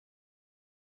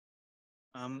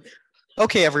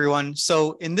Okay, everyone.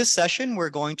 So in this session, we're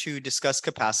going to discuss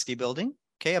capacity building.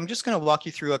 Okay, I'm just going to walk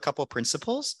you through a couple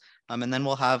principles, and then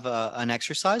we'll have an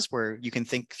exercise where you can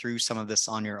think through some of this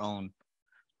on your own.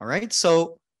 All right.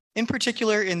 So in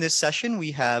particular, in this session,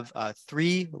 we have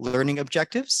 3 learning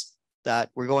objectives that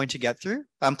we're going to get through.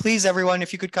 Please, everyone,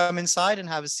 if you could come inside and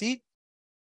have a seat.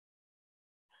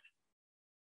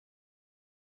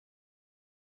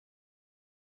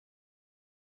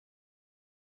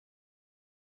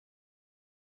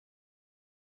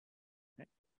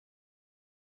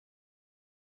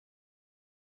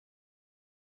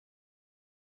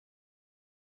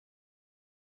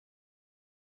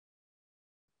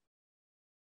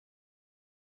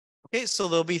 Okay, so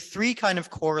there'll be 3 kind of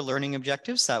core learning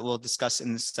objectives that we'll discuss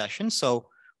in this session. So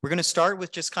we're going to start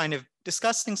with just kind of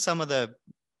discussing some of the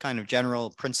kind of general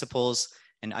principles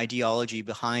and ideology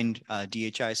behind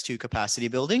DHIS2 capacity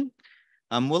building.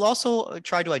 We'll also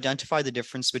try to identify the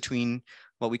difference between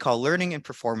what we call learning and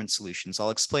performance solutions. I'll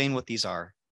explain what these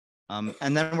are.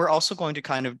 And then we're also going to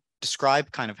kind of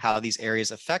describe kind of how these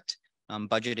areas affect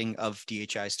budgeting of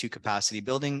DHIS2 capacity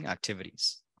building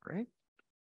activities, all right?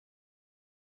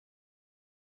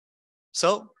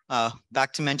 So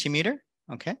back to Mentimeter,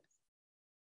 okay.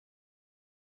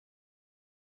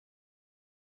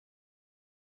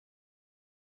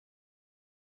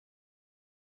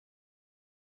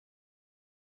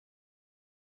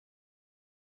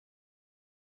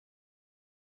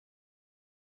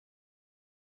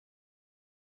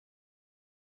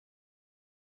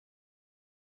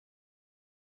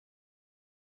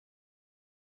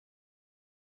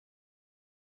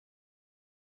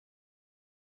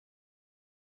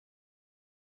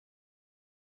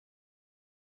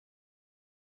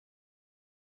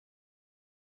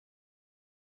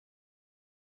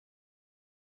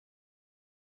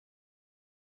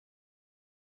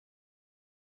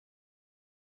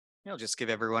 I'll just give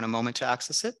everyone a moment to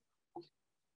access it.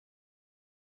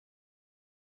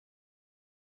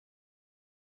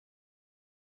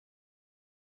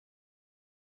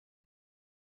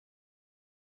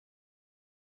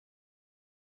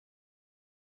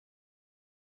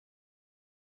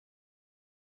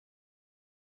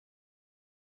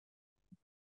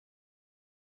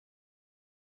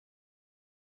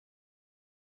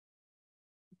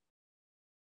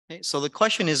 Okay, so the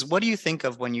question is, what do you think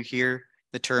of when you hear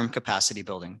the term capacity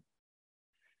building?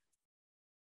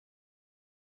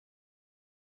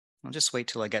 I'll just wait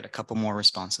till I get a couple more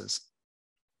responses.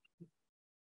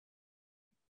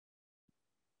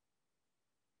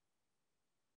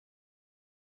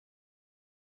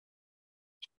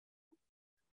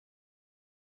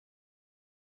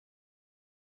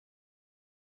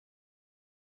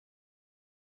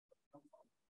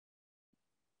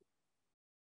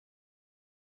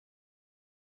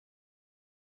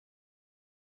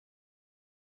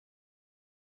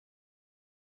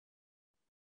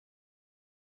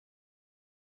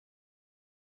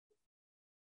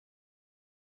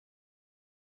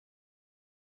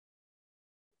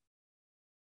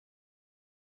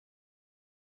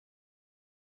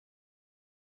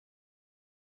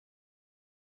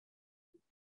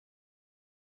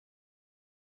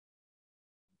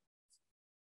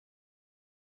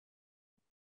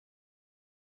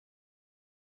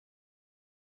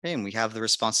 Okay, and we have the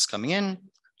responses coming in.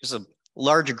 There's a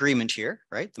large agreement here,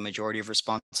 right? The majority of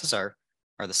responses are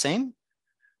the same.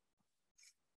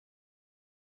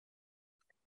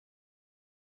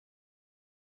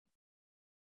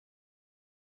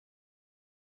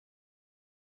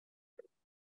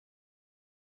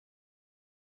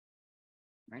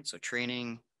 Right, so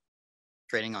training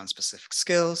on specific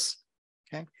skills,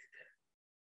 okay?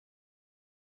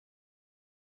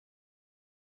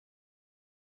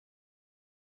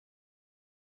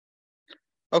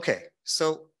 Okay,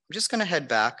 so I'm just gonna head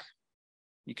back.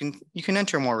 You can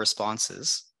enter more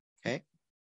responses, okay?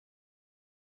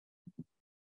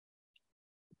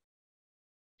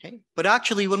 Okay, but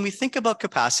actually when we think about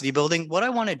capacity building, what I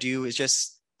wanna do is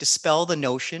just dispel the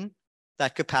notion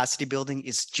that capacity building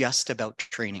is just about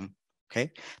training,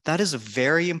 okay? That is a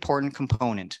very important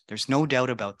component. There's no doubt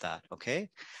about that, okay?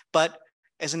 But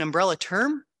as an umbrella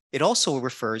term, it also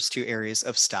refers to areas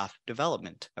of staff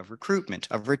development, of recruitment,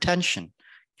 of retention,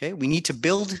 okay? We need to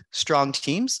build strong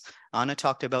teams. Anna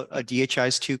talked about a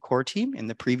DHIS2 core team in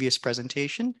the previous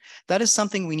presentation. That is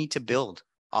something we need to build,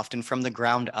 often from the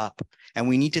ground up. And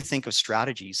we need to think of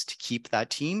strategies to keep that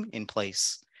team in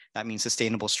place. That means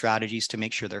sustainable strategies to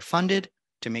make sure they're funded,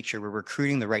 to make sure we're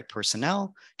recruiting the right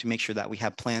personnel, to make sure that we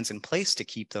have plans in place to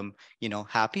keep them,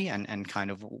 happy and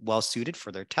kind of well suited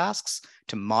for their tasks,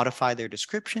 to modify their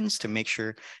descriptions, to make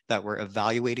sure that we're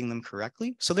evaluating them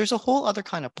correctly. So there's a whole other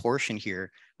kind of portion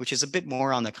here, which is a bit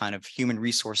more on the kind of human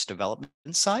resource development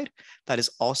side that is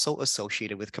also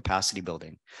associated with capacity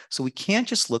building. So we can't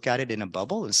just look at it in a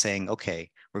bubble and saying, okay,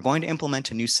 we're going to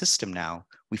implement a new system now.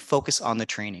 We focus on the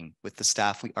training with the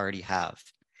staff we already have.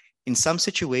 In some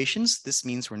situations, this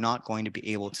means we're not going to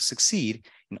be able to succeed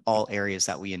in all areas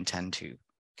that we intend to.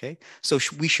 Okay, so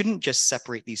we shouldn't just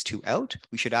separate these two out.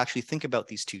 We should actually think about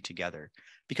these two together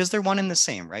because they're one and the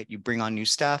same, right? You bring on new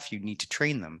staff, you need to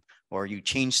train them, or you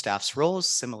change staff's roles.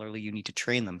 Similarly, you need to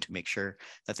train them to make sure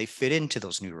that they fit into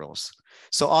those new roles.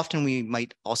 So often we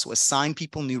might also assign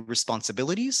people new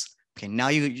responsibilities. Okay, now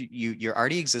you're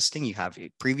already existing, you have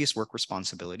previous work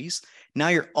responsibilities. Now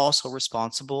you're also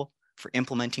responsible for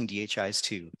implementing DHIs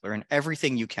too. Learn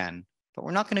everything you can, but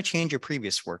we're not going to change your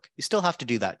previous work. You still have to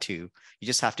do that too. You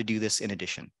just have to do this in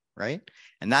addition, right?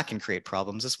 And that can create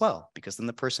problems as well, because then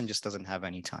the person just doesn't have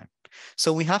any time.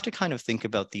 So we have to kind of think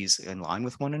about these in line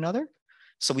with one another.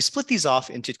 So we split these off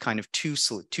into kind of two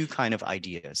kind of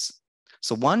ideas.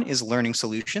 So one is learning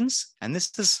solutions, and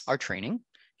this is our training,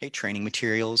 okay, training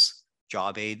materials,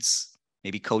 job aids,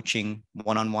 maybe coaching,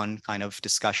 one-on-one kind of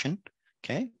discussion,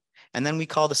 okay? And then we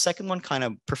call the second one kind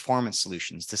of performance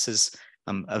solutions. This is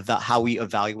how we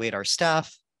evaluate our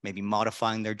staff, maybe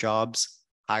modifying their jobs,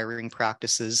 hiring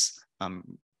practices,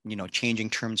 changing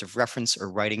terms of reference or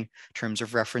writing terms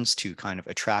of reference to kind of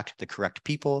attract the correct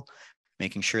people,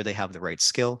 making sure they have the right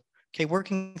skill. Okay,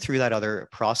 working through that other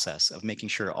process of making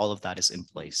sure all of that is in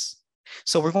place.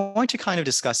 So we're going to kind of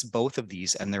discuss both of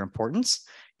these and their importance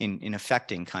in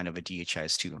affecting kind of a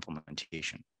DHIS2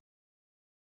 implementation.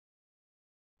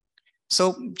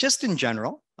 So just in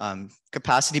general,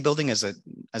 capacity building as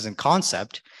a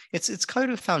concept, it's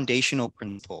kind of a foundational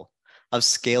principle of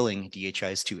scaling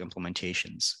DHIS2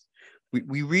 implementations.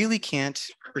 We really can't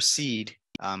proceed,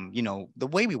 the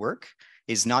way we work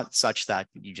is not such that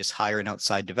you just hire an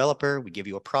outside developer, we give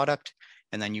you a product,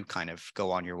 and then you kind of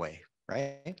go on your way,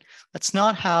 right? That's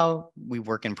not how we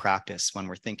work in practice when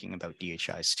we're thinking about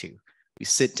DHIS2. We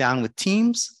sit down with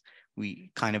teams,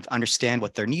 we kind of understand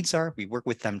what their needs are. We work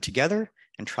with them together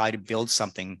and try to build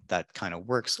something that kind of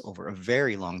works over a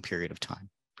very long period of time,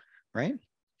 right?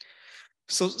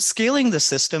 So scaling the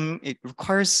system, it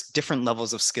requires different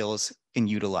levels of skills in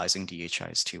utilizing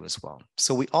DHIS2 as well.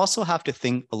 So we also have to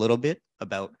think a little bit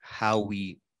about how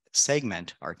we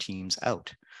segment our teams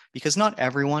out, because not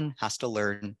everyone has to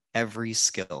learn every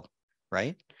skill,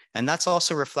 right? And that's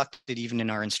also reflected even in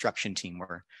our instruction team,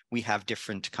 where we have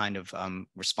different kind of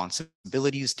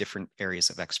responsibilities, different areas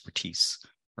of expertise,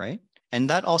 right? And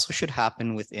that also should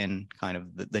happen within kind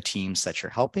of the teams that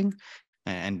you're helping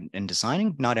and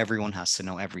designing. Not everyone has to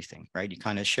know everything, right? You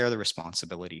kind of share the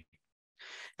responsibility.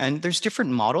 And there's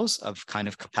different models of kind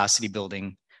of capacity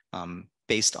building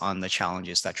based on the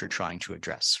challenges that you're trying to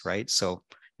address, right? So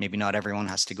maybe not everyone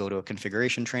has to go to a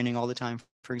configuration training all the time,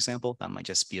 for example. That might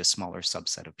just be a smaller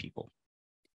subset of people.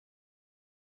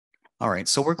 All right,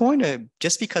 so we're going to,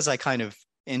 just because I kind of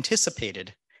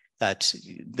anticipated that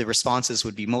the responses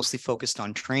would be mostly focused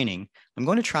on training, I'm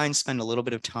going to try and spend a little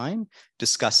bit of time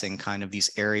discussing kind of these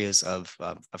areas of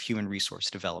human resource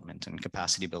development and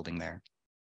capacity building there.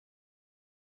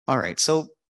 All right, so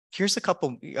here's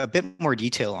a bit more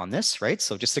detail on this, right?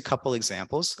 So just a couple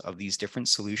examples of these different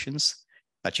solutions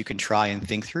that you can try and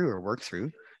think through or work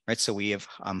through, right? So we have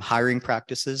hiring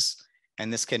practices,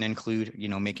 and this can include,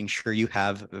 making sure you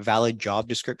have valid job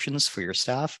descriptions for your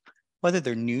staff, whether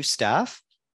they're new staff,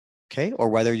 okay, or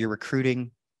whether you're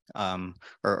recruiting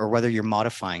or whether you're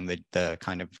modifying the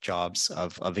kind of jobs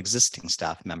of existing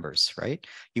staff members, right?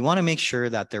 You want to make sure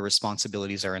that their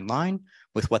responsibilities are in line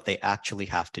with what they actually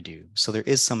have to do. So there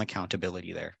is some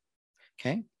accountability there,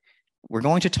 okay? We're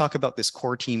going to talk about this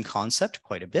core team concept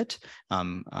quite a bit,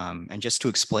 and just to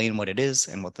explain what it is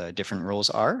and what the different roles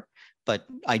are. But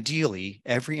ideally,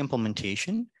 every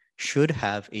implementation should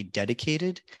have a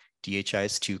dedicated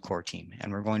DHIS2 core team,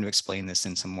 and we're going to explain this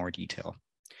in some more detail.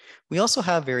 We also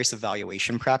have various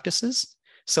evaluation practices.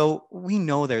 So we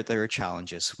know that there are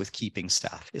challenges with keeping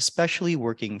staff, especially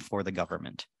working for the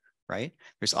government, right?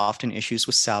 There's often issues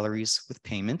with salaries, with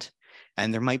payment,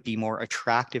 and there might be more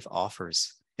attractive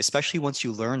offers, especially once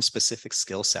you learn specific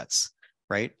skill sets,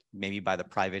 right? Maybe by the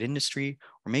private industry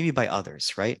or maybe by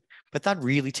others, right? But that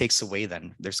really takes away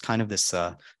then. There's kind of this,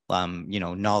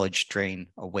 knowledge drain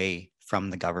away from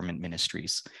the government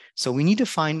ministries. So we need to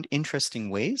find interesting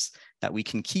ways that we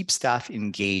can keep staff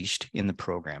engaged in the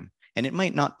program And it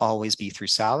might not always be through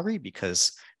salary,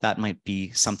 because that might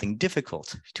be something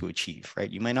difficult to achieve, right?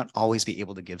 You might not always be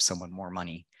able to give someone more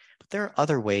money, but there are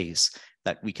other ways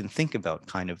that we can think about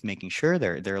kind of making sure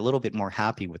they're a little bit more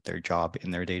happy with their job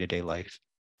in their day-to-day life.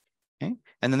 Okay.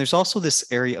 And then there's also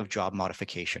this area of job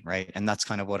modification, right? And that's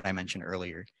kind of what I mentioned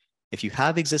earlier. If you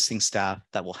have existing staff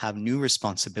that will have new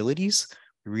responsibilities,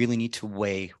 we really need to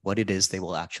weigh what it is they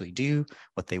will actually do,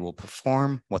 what they will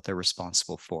perform, what they're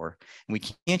responsible for. And we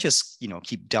can't just,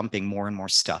 keep dumping more and more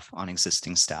stuff on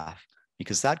existing staff,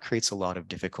 because that creates a lot of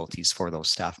difficulties for those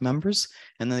staff members,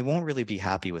 and they won't really be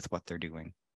happy with what they're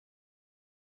doing.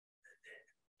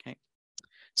 Okay.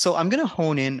 So I'm going to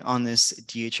hone in on this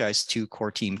DHIS2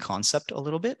 core team concept a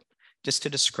little bit, just to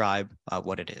describe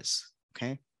what it is.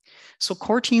 Okay. So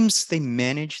core teams, they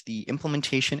manage the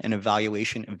implementation and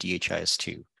evaluation of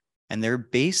DHIS2, and they're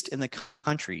based in the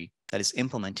country that is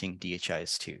implementing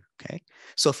DHIS2, okay?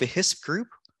 So if a HISP group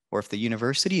or if the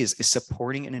university is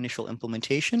supporting an initial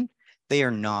implementation, they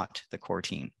are not the core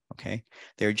team, okay?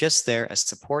 They're just there as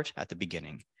support at the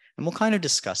beginning. And we'll kind of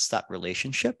discuss that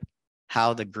relationship,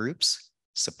 how the groups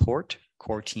support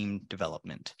core team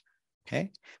development,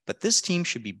 okay? But this team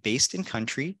should be based in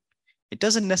country. It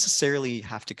doesn't necessarily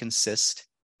have to consist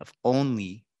of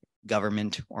only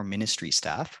government or ministry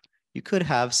staff. You could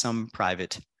have some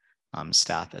private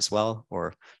staff as well,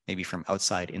 or maybe from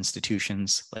outside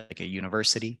institutions like a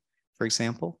university, for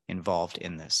example, involved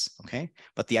in this, okay?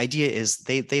 But the idea is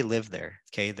they live there,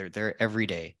 okay? They're there every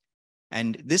day.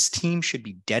 And this team should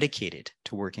be dedicated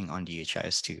to working on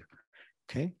DHIS2,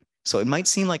 okay? So it might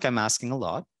seem like I'm asking a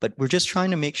lot, but we're just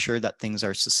trying to make sure that things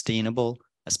are sustainable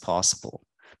as possible,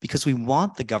 because we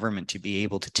want the government to be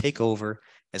able to take over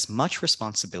as much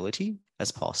responsibility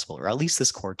as possible, or at least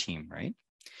this core team, right?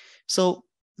 So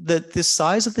the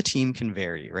size of the team can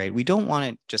vary, right? We don't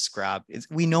want to just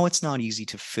we know it's not easy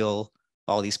to fill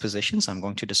all these positions. I'm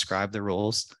going to describe the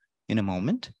roles in a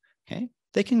moment, okay?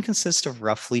 They can consist of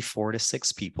roughly 4 to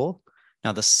 6 people.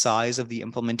 Now, the size of the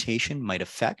implementation might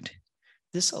affect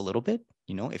this a little bit.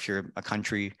 If you're a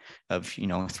country of,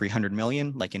 300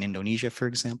 million, like in Indonesia, for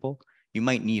example, you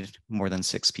might need more than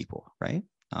 6 people, right?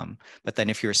 But then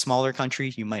if you're a smaller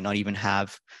country, you might not even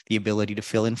have the ability to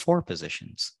fill in 4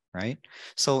 positions, right?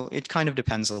 So it kind of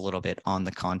depends a little bit on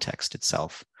the context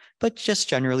itself. But just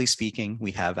generally speaking,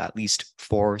 we have at least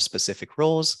 4 specific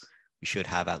roles. We should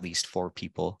have at least 4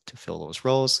 people to fill those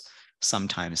roles.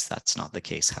 Sometimes that's not the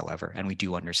case, however, and we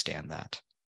do understand that,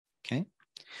 okay?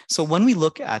 So when we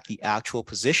look at the actual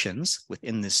positions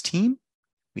within this team,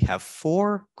 we have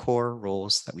 4 core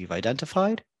roles that we've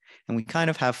identified, and we kind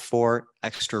of have 4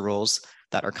 extra roles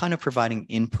that are kind of providing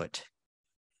input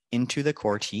into the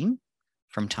core team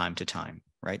from time to time,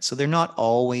 right? So they're not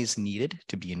always needed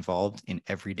to be involved in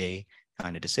everyday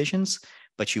kind of decisions,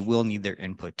 but you will need their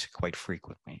input quite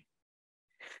frequently.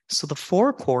 So the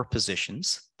 4 core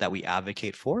positions that we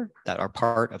advocate for that are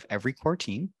part of every core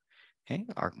team, okay,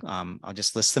 I'll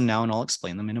just list them now and I'll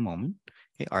explain them in a moment.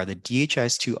 Okay, are the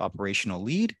DHIS2 operational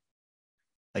lead,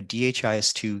 a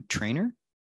DHIS2 trainer,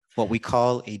 what we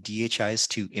call a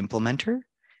DHIS2 implementer.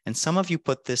 And some of you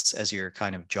put this as your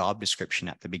kind of job description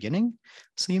at the beginning.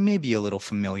 So you may be a little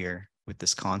familiar with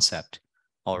this concept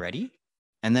already.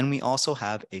 And then we also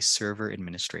have a server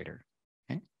administrator.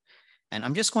 Okay. And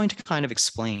I'm just going to kind of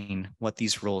explain what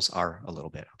these roles are a little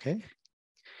bit. Okay.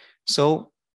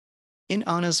 So in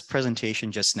Anna's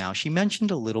presentation just now, she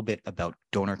mentioned a little bit about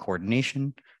donor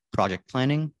coordination, project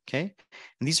planning, okay?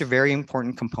 And these are very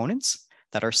important components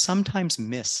that are sometimes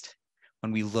missed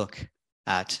when we look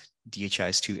at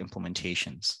DHIS2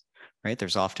 implementations, right?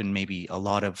 There's often maybe a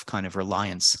lot of kind of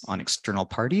reliance on external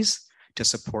parties to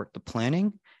support the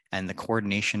planning and the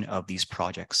coordination of these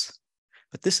projects.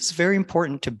 But this is very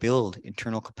important to build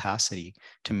internal capacity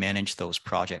to manage those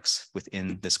projects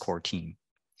within this core team.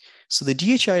 So the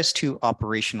DHIS2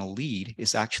 operational lead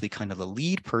is actually kind of the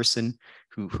lead person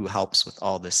who helps with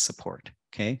all this support,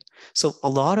 okay? So a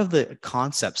lot of the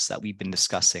concepts that we've been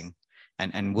discussing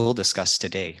and we'll discuss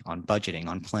today on budgeting,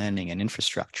 on planning and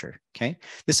infrastructure, okay?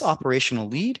 This operational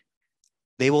lead,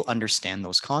 they will understand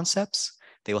those concepts.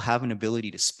 They will have an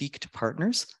ability to speak to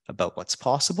partners about what's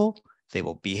possible. They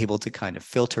will be able to kind of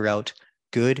filter out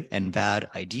good and bad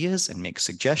ideas and make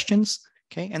suggestions.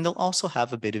 Okay, and they'll also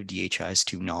have a bit of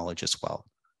DHIS2 knowledge as well,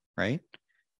 right?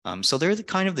 So they're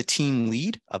kind of the team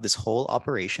lead of this whole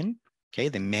operation. Okay,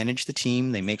 they manage the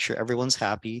team, they make sure everyone's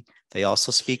happy. They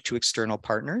also speak to external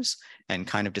partners and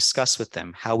kind of discuss with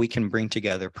them how we can bring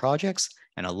together projects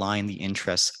and align the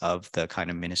interests of the kind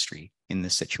of ministry in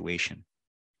this situation.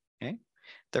 Okay,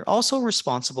 they're also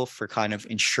responsible for kind of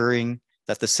ensuring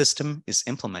that the system is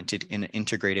implemented in an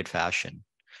integrated fashion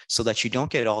so that you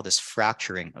don't get all this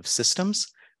fracturing of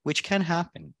systems, which can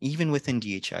happen even within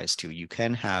DHIS2. You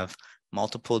can have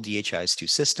multiple DHIS2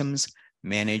 systems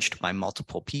managed by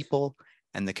multiple people,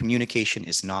 and the communication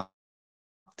is not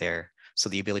there. So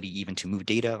the ability even to move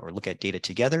data or look at data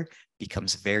together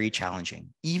becomes very challenging,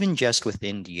 even just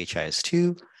within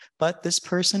DHIS2. But this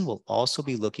person will also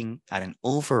be looking at an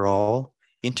overall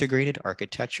integrated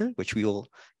architecture, which we will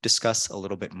discuss a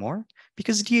little bit more,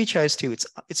 because DHIS2,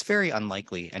 it's very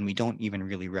unlikely, and we don't even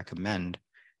really recommend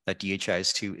that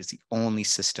DHIS2 is the only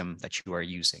system that you are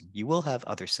using. You will have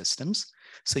other systems,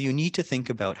 so you need to think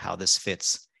about how this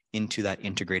fits into that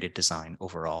integrated design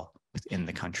overall within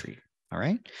the country. All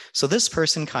right. So this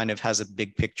person kind of has a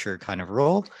big picture kind of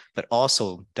role, but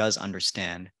also does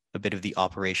understand a bit of the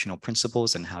operational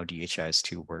principles and how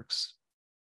DHIS2 works.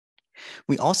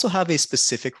 We also have a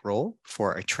specific role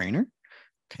for a trainer.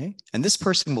 Okay. And this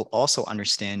person will also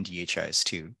understand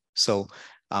DHIS2. So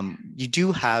you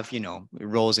do have,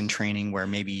 roles in training where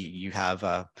maybe you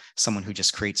have someone who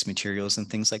just creates materials and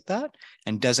things like that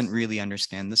and doesn't really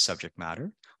understand the subject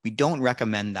matter. We don't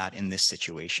recommend that in this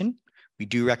situation. We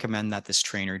do recommend that this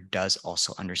trainer does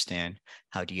also understand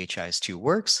how DHIS2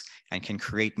 works and can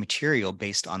create material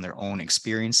based on their own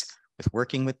experience with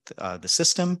working with the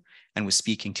system and with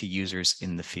speaking to users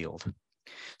in the field.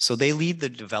 So they lead the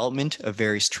development of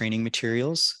various training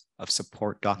materials, of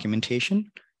support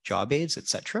documentation, job aids,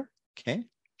 etc. Okay.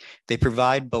 They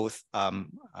provide both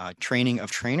training of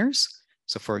trainers.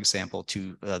 So for example,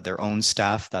 to their own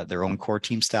staff, their own core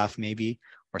team staff maybe,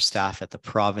 or staff at the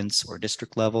province or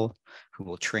district level who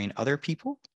will train other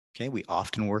people. Okay, we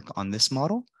often work on this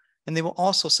model, and they will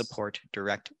also support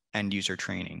direct end user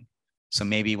training. So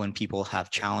maybe when people have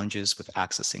challenges with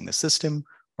accessing the system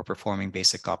or performing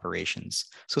basic operations.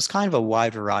 So it's kind of a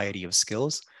wide variety of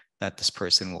skills that this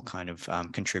person will kind of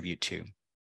contribute to.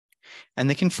 And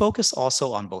they can focus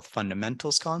also on both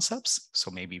fundamentals concepts, so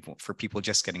maybe for people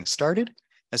just getting started,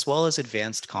 as well as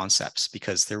advanced concepts,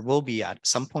 because there will be at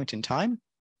some point in time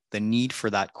the need for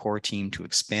that core team to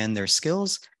expand their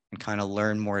skills and kind of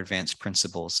learn more advanced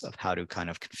principles of how to kind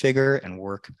of configure and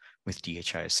work with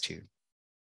DHIS2.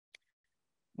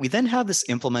 We then have this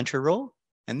implementer role,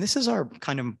 and this is our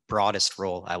kind of broadest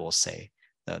role, I will say.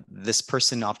 This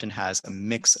person often has a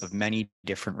mix of many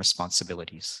different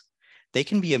responsibilities. They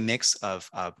can be a mix of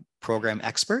a program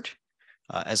expert,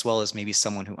 as well as maybe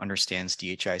someone who understands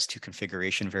DHIS2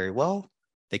 configuration very well.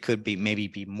 They could be maybe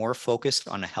be more focused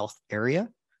on a health area,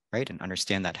 right, and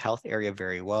understand that health area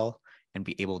very well and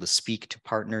be able to speak to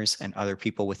partners and other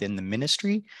people within the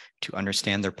ministry to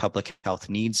understand their public health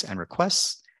needs and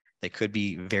requests. They could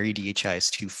be very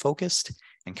DHIS2 focused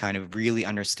and kind of really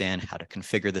understand how to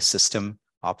configure the system,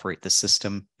 operate the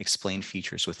system, explain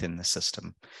features within the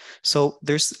system. So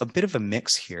there's a bit of a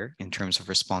mix here in terms of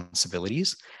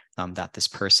responsibilities that this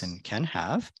person can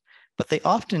have, but they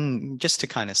often, just to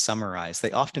kind of summarize,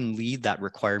 they often lead that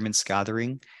requirements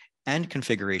gathering and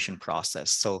configuration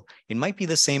process. So it might be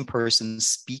the same person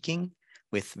speaking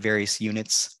with various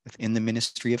units within the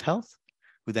Ministry of Health,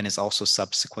 who then is also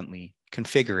subsequently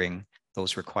configuring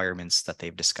those requirements that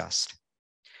they've discussed.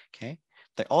 Okay.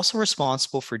 They're also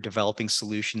responsible for developing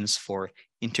solutions for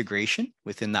integration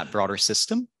within that broader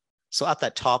system. So at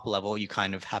that top level, you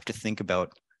kind of have to think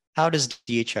about, how does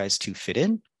DHIS2 fit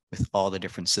in with all the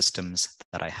different systems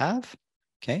that I have?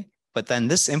 Okay. But then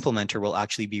this implementer will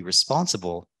actually be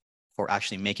responsible for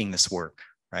actually making this work,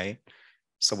 right?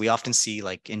 So we often see,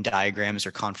 like in diagrams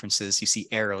or conferences, you see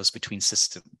arrows between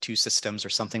two systems or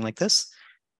something like this.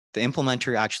 The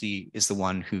implementer actually is the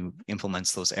one who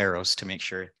implements those arrows to make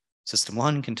sure system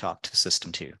 1 can talk to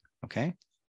system 2, okay?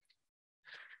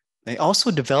 They also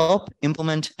develop,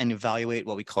 implement, and evaluate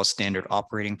what we call standard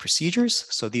operating procedures.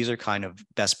 So these are kind of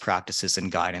best practices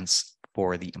and guidance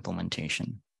for the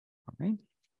implementation, all right?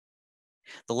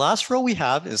 The last role we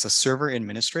have is a server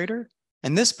administrator,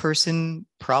 and this person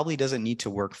probably doesn't need to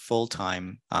work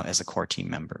full-time as a core team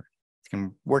member. They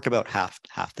can work about half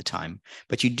the time,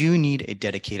 but you do need a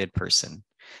dedicated person.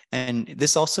 And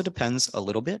this also depends a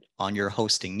little bit on your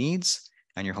hosting needs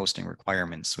and your hosting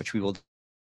requirements, which we will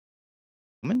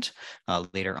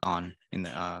later on in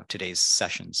today's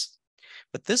sessions.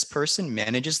 But this person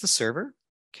manages the server,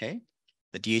 okay,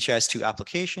 the DHIS2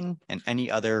 application, and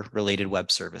any other related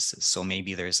web services. So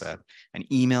maybe there's an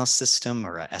email system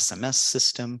or a SMS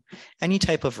system, any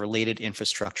type of related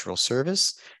infrastructural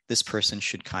service, this person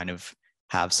should kind of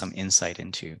have some insight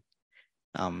into.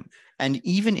 And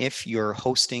even if you're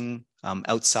hosting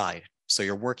outside, so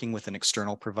you're working with an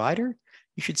external provider,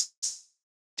 you should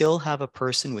still have a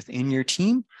person within your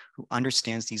team who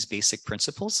understands these basic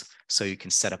principles. So you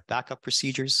can set up backup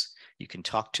procedures. You can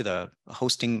talk to the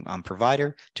hosting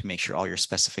provider to make sure all your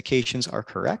specifications are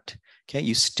correct. Okay,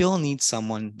 you still need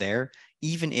someone there,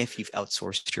 even if you've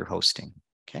outsourced your hosting.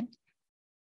 Okay.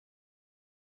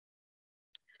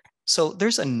 So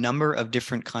there's a number of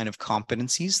different kind of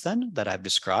competencies then that I've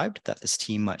described that this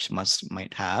team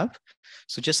might have.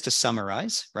 So just to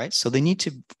summarize, right? So they need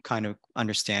to kind of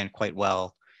understand quite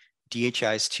well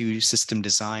DHIS2 system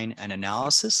design and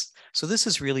analysis. So this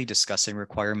is really discussing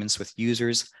requirements with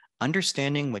users,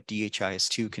 understanding what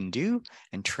DHIS2 can do,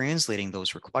 and translating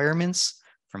those requirements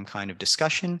from kind of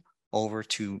discussion over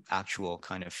to actual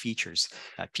kind of features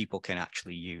that people can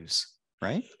actually use,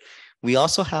 right? We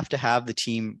also have to have the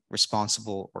team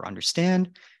responsible or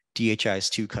understand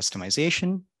DHIS2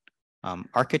 customization,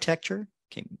 architecture,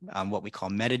 okay, what we call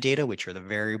metadata, which are the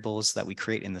variables that we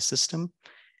create in the system.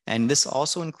 And this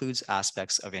also includes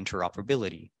aspects of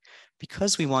interoperability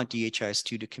because we want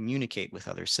DHIS2 to communicate with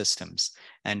other systems,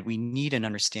 and we need an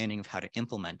understanding of how to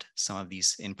implement some of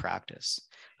these in practice.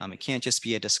 It can't just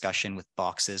be a discussion with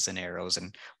boxes and arrows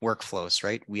and workflows,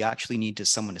 right? We actually need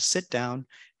someone to sit down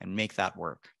and make that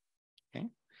work. Okay.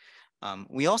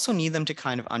 We also need them to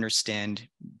kind of understand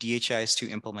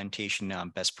DHIS2 implementation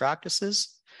best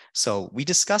practices. So we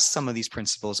discussed some of these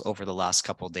principles over the last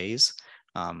couple of days,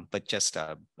 but just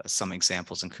some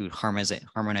examples include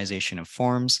harmonization of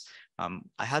forms.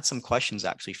 I had some questions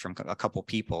actually from a couple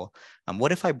people.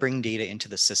 What if I bring data into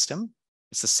the system?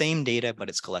 It's the same data, but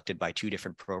it's collected by two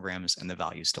different programs and the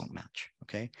values don't match,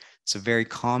 okay? It's a very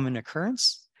common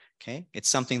occurrence. Okay, it's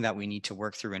something that we need to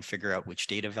work through and figure out which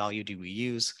data value do we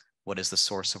use, what is the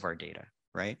source of our data,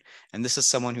 right? And this is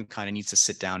someone who kind of needs to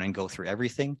sit down and go through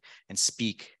everything and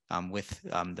speak with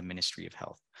the Ministry of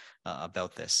Health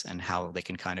about this and how they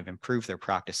can kind of improve their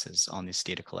practices on these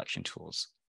data collection tools.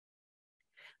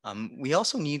 We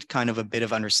also need kind of a bit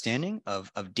of understanding of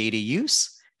data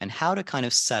use and how to kind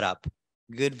of set up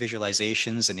good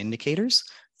visualizations and indicators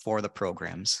for the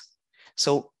programs.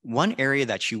 So one area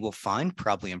that you will find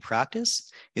probably in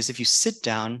practice is if you sit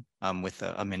down with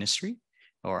a ministry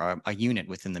or a unit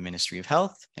within the Ministry of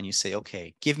Health and you say,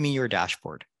 okay, give me your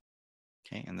dashboard.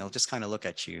 Okay, and they'll just kind of look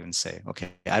at you and say,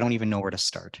 okay, I don't even know where to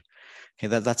start.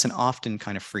 Okay, that's an often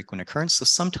kind of frequent occurrence. So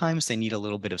sometimes they need a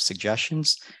little bit of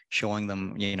suggestions, showing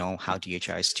them, you know, how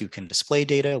DHIS2 can display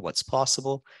data, what's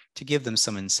possible, to give them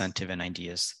some incentive and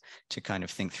ideas to kind of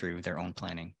think through their own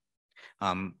planning.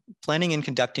 Planning and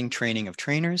conducting training of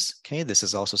trainers. Okay, this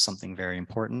is also something very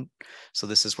important. So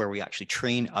this is where we actually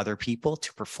train other people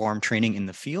to perform training in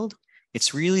the field.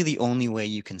 It's really the only way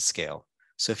you can scale.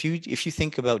 So if you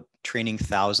think about training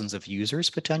thousands of users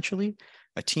potentially,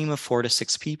 a team of 4 to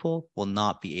 6 people will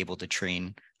not be able to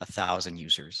train 1,000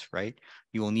 users, right?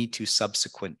 You will need to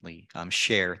subsequently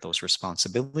share those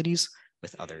responsibilities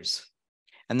with others.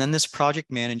 And then this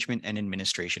project management and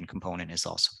administration component is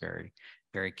also very,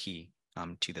 very key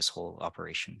to this whole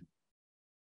operation.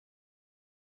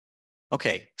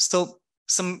 Okay, so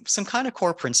some kind of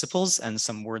core principles and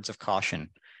some words of caution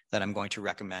that I'm going to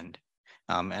recommend.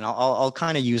 And I'll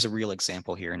kind of use a real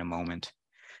example here in a moment.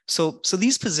 So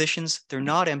these positions, they're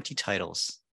not empty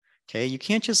titles. Okay, you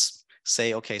can't just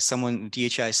say, okay,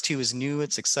 DHIS2 is new,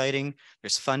 it's exciting,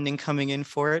 there's funding coming in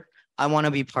for it. I want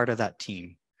to be part of that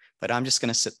team, but I'm just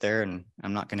going to sit there and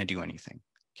I'm not going to do anything.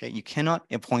 Okay, you cannot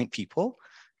appoint people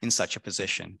in such a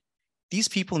position. These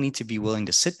people need to be willing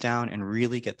to sit down and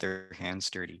really get their hands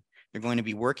dirty. They're going to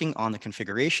be working on the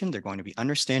configuration. They're going to be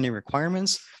understanding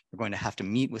requirements. They're going to have to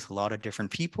meet with a lot of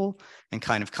different people and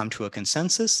kind of come to a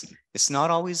consensus. It's not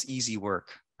always easy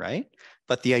work, right?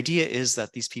 But the idea is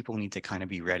that these people need to kind of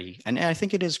be ready. And I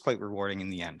think it is quite rewarding in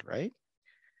the end, right?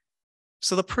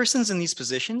 So the persons in these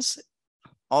positions,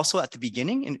 also at the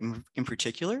beginning in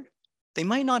particular, they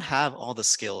might not have all the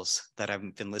skills that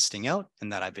I've been listing out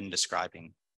and that I've been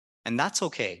describing. And that's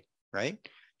okay, right?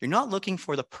 You're not looking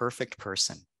for the perfect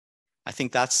person. I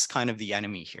think that's kind of the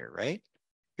enemy here, right?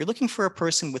 You're looking for a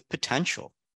person with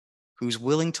potential who's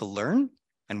willing to learn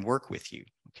and work with you,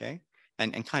 okay?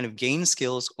 And kind of gain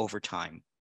skills over time.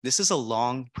 This is a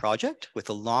long project with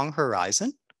a long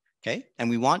horizon, okay? And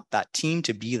we want that team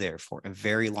to be there for a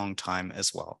very long time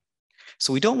as well.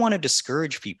 So we don't want to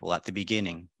discourage people at the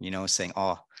beginning, you know, saying,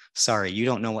 oh, sorry, you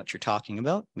don't know what you're talking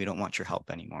about. We don't want your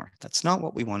help anymore. That's not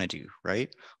what we want to do, right?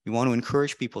 We want to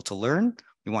encourage people to learn.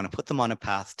 We want to put them on a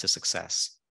path to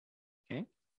success, okay?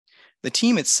 The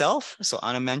team itself, so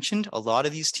Anna mentioned, a lot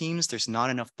of these teams, there's not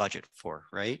enough budget for,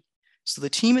 right? So the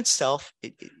team itself,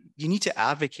 you need to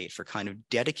advocate for kind of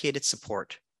dedicated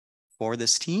support for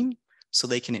this team so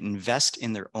they can invest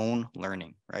in their own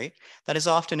learning, right? That is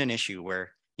often an issue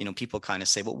where, people kind of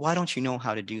say, well, why don't you know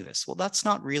how to do this? Well, that's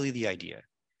not really the idea.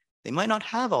 They might not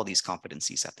have all these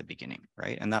competencies at the beginning,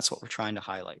 right? And that's what we're trying to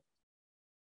highlight.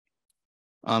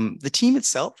 The team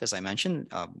itself, as I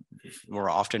mentioned, we're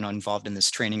often involved in this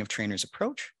training of trainers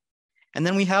approach. And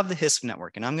then we have the HISP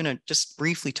network, and I'm going to just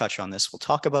briefly touch on this. We'll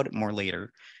talk about it more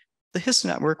later. The HISP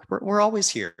network, we're always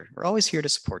here. We're always here to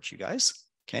support you guys,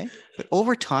 okay? But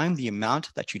over time, the amount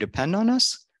that you depend on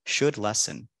us should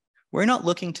lessen. We're not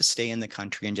looking to stay in the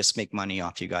country and just make money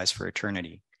off you guys for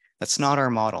eternity. That's not our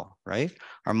model, right?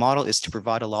 Our model is to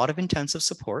provide a lot of intensive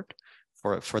support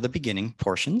for the beginning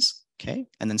portions, okay?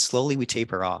 And then slowly we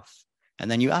taper off.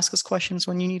 And then you ask us questions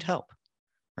when you need help,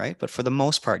 right? But for the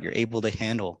most part, you're able to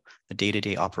handle the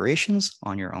day-to-day operations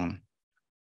on your own.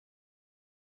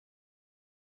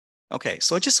 Okay,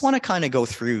 so I just want to kind of go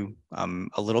through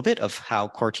a little bit of how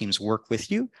core teams work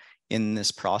with you in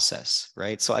this process,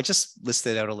 right? So I just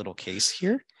listed out a little case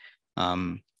here.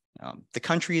 The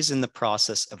country is in the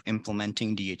process of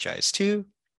implementing DHIS2.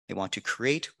 They want to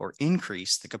create or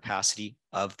increase the capacity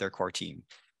of their core team.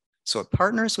 So it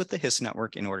partners with the HISP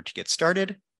network in order to get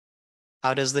started.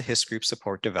 How does the HISP group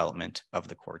support development of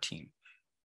the core team?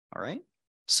 All right,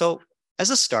 so as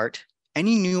a start,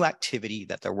 any new activity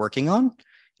that they're working on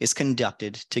is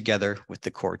conducted together with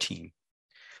the core team.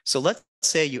 So let's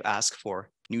say you ask for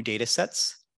new data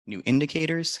sets, new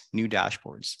indicators, new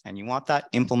dashboards, and you want that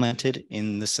implemented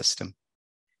in the system.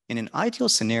 In an ideal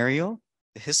scenario,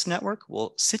 the HISP network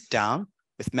will sit down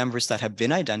with members that have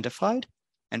been identified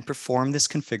and perform this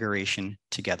configuration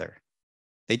together.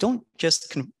 They don't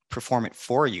just perform it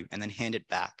for you and then hand it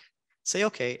back. Say,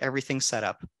 okay, everything's set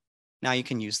up. Now you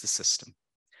can use the system.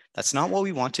 That's not what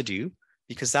we want to do,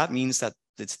 because that means that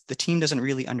the team doesn't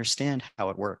really understand how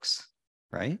it works,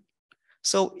 right?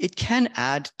 So it can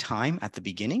add time at the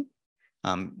beginning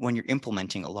when you're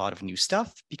implementing a lot of new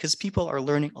stuff, because people are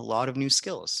learning a lot of new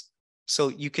skills. So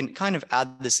you can kind of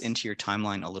add this into your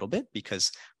timeline a little bit,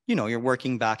 because you're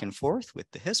working back and forth with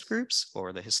the HISP groups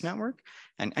or the HISP network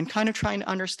and kind of trying to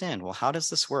understand, well, how does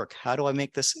this work? How do I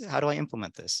make this? How do I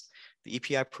implement this? The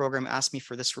EPI program asked me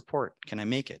for this report. Can I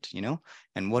make it?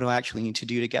 And what do I actually need to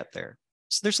do to get there?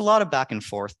 So there's a lot of back and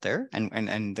forth there,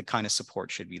 and the kind of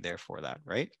support should be there for that,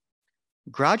 right?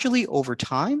 Gradually over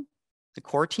time, the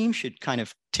core team should kind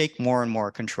of take more and more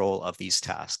control of these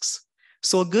tasks.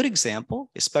 So a good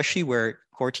example, especially where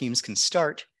core teams can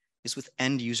start, is with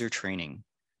end user training.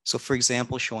 So for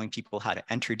example, showing people how to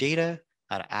enter data,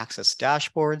 how to access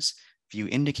dashboards, view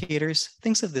indicators,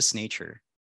 things of this nature.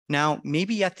 Now,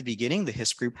 maybe at the beginning, the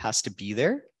HISP group has to be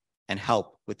there and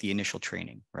help with the initial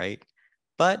training, right?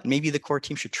 But maybe the core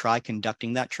team should try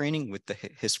conducting that training with the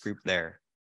HISP group there,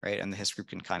 right? And the HISP group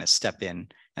can kind of step in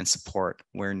and support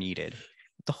where needed.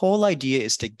 The whole idea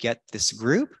is to get this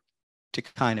group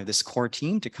to this core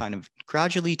team to kind of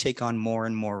gradually take on more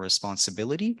and more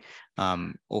responsibility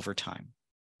over time,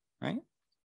 right?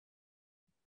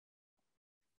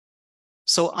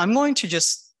 So I'm going to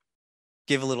just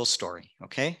give a little story,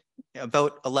 okay,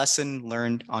 about a lesson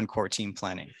learned on core team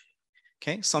planning.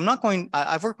 Okay, so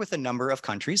I've worked with a number of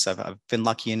countries. I've been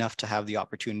lucky enough to have the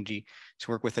opportunity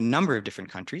to work with a number of different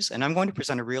countries, and I'm going to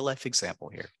present a real life example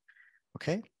here.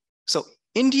 Okay, so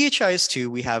in DHIS2,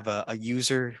 we have a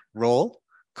user role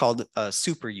called a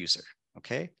super user,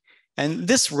 okay? And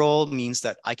this role means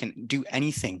that I can do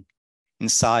anything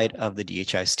inside of the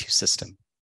DHIS2 system.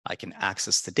 I can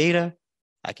access the data,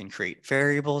 I can create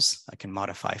variables, I can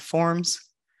modify forms,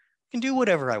 I can do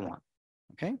whatever I want,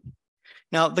 okay?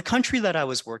 Now, the country that I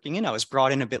was working in, I was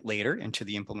brought in a bit later into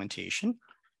the implementation,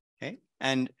 okay?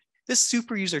 And this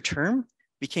super user term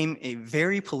became a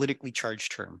very politically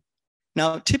charged term.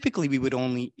 Now, typically we would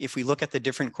only, if we look at the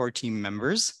different core team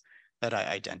members that I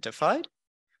identified,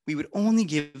 we would only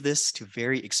give this to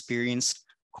very experienced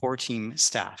core team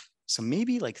staff. So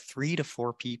maybe like 3 to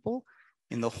 4 people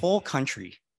in the whole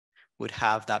country would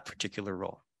have that particular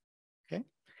role, okay?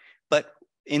 But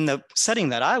in the setting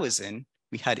that I was in,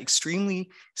 we had extremely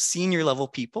senior level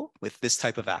people with this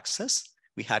type of access.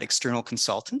 We had external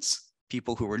consultants,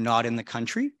 people who were not in the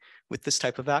country with this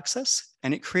type of access,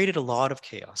 and it created a lot of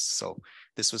chaos. So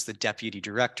this was the deputy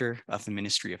director of the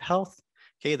Ministry of Health,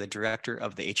 okay, the director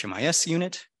of the HMIS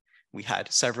unit. We had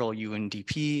several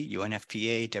UNDP,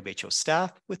 UNFPA, WHO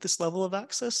staff with this level of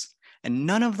access, and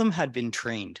none of them had been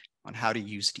trained on how to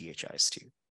use DHIS2.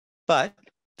 But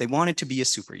they wanted to be a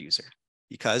super user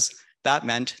because that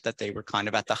meant that they were kind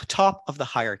of at the top of the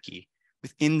hierarchy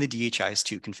within the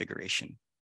DHIS2 configuration.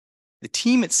 The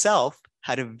team itself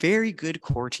had a very good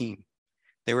core team.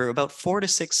 There were about 4 to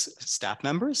 6 staff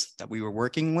members that we were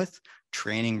working with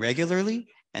training regularly,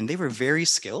 and they were very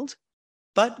skilled,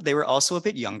 but they were also a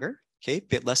bit younger, okay, a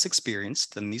bit less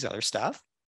experienced than these other staff.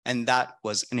 And that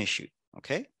was an issue,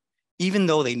 okay, even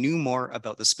though they knew more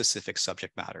about the specific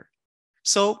subject matter.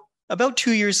 So about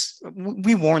 2 years,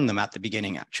 we warned them at the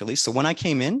beginning, actually. So when I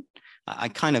came in, I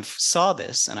kind of saw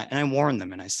this and I warned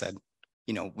them and I said,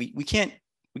 you know, we can't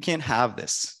have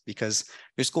this because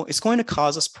it's going to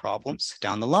cause us problems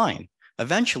down the line.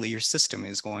 Eventually, your system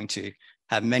is going to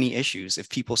have many issues if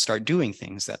people start doing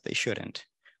things that they shouldn't.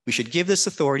 We should give this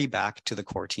authority back to the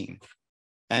core team.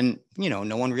 And, you know,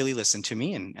 no one really listened to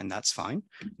me, and that's fine.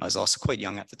 I was also quite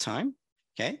young at the time,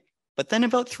 okay? But then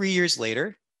about 3 years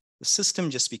later, the system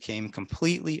just became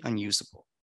completely unusable,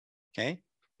 okay?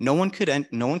 No one could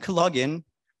log in.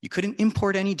 You couldn't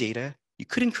import any data. You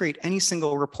couldn't create any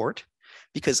single report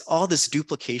because all this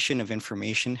duplication of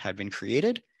information had been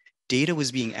created. Data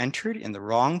was being entered in the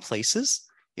wrong places.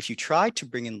 If you tried to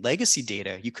bring in legacy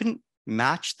data, you couldn't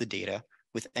match the data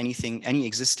with any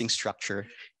existing structure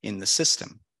in the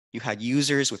system. You had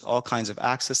users with all kinds of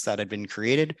access that had been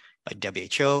created by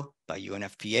WHO, by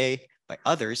UNFPA, by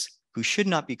others who should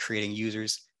not be creating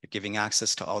users. They're giving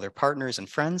access to all their partners and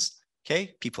friends.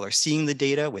 Okay, people are seeing the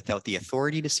data without the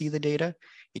authority to see the data.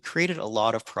 It created a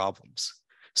lot of problems.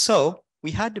 So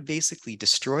we had to basically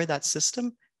destroy that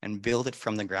system and build it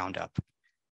from the ground up.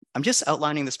 I'm just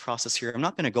outlining this process here. I'm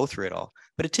not going to go through it all,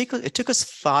 but it took us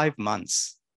 5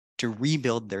 months to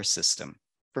rebuild their system.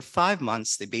 For 5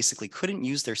 months, they basically couldn't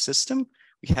use their system.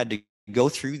 We had to go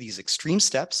through these extreme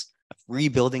steps of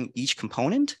rebuilding each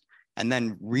component and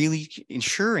then really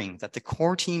ensuring that the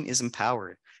core team is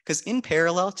empowered. Because in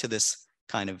parallel to this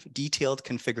kind of detailed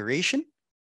configuration,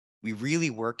 we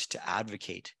really worked to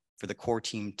advocate for the core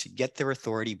team to get their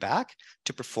authority back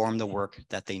to perform the work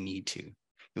that they need to.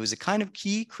 It was a kind of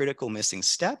key critical missing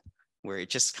step where it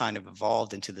just kind of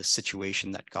evolved into the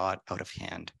situation that got out of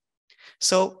hand.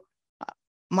 So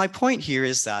my point here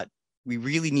is that we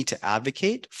really need to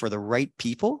advocate for the right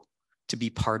people to be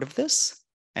part of this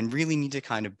and really need to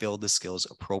kind of build the skills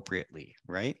appropriately,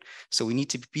 right? So we need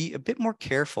to be a bit more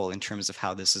careful in terms of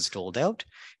how this is doled out.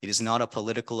 It is not a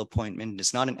political appointment.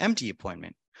 It's not an empty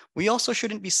appointment. We also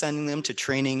shouldn't be sending them to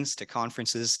trainings, to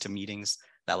conferences, to meetings.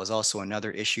 That was also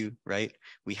another issue, right?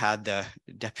 We had the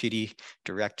deputy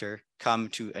director come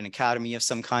to an academy of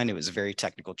some kind. It was a very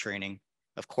technical training.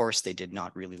 Of course, they did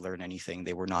not really learn anything.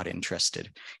 They were not interested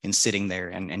in sitting there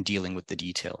and dealing with the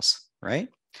details, right?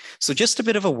 So just a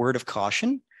bit of a word of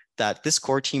caution that this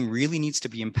core team really needs to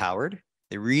be empowered.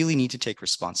 They really need to take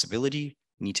responsibility,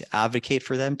 need to advocate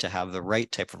for them to have the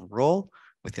right type of role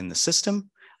within the system.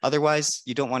 Otherwise,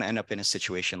 you don't want to end up in a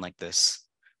situation like this,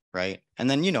 right? And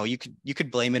then, you know, you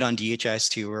could blame it on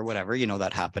DHIS2 or whatever, you know,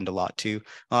 that happened a lot too.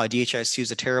 Oh, DHIS2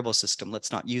 is a terrible system.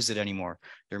 Let's not use it anymore.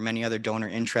 There are many other donor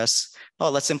interests.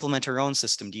 Oh, let's implement our own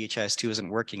system. DHIS2 isn't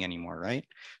working anymore, right?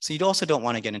 So you also don't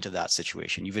want to get into that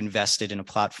situation. You've invested in a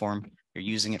platform, you're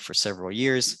using it for several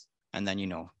years, and then, you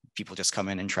know, people just come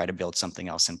in and try to build something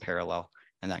else in parallel,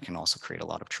 and that can also create a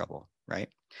lot of trouble, right?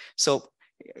 So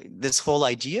this whole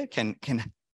idea can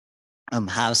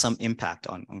have some impact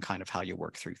on kind of how you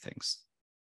work through things.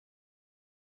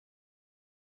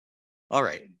 All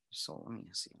right, so let me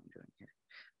see what I'm doing here.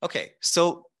 Okay,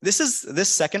 so this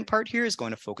second part here is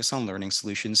going to focus on learning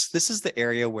solutions. This is the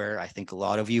area where I think a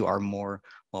lot of you are more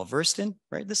well-versed in,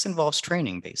 right? This involves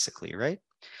training basically, right?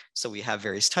 So we have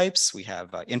various types. We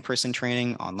have in-person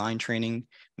training, online training.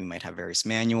 We might have various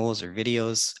manuals or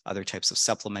videos, other types of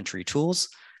supplementary tools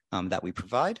that we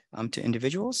provide to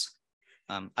individuals.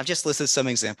 I've just listed some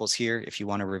examples here if you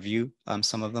want to review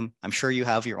some of them. I'm sure you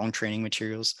have your own training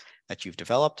materials that you've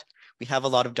developed. We have a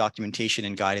lot of documentation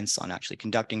and guidance on actually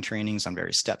conducting trainings on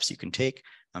various steps you can take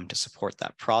to support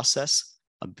that process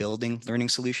of building learning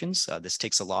solutions. This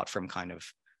takes a lot from kind of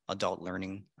adult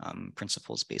learning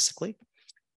principles, basically.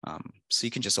 So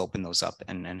you can just open those up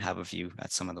and have a view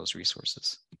at some of those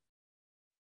resources.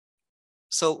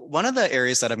 So one of the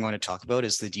areas that I'm going to talk about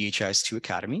is the RHIS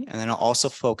Academy, and then I'll also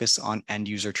focus on end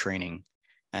user training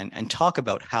and talk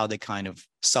about how they kind of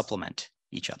supplement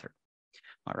each other.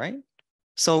 All right.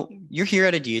 So you're here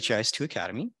at a RHIS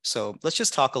Academy. So let's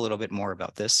just talk a little bit more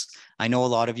about this. I know a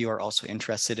lot of you are also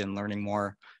interested in learning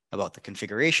more about the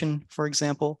configuration, for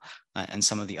example, and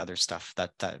some of the other stuff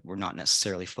that we're not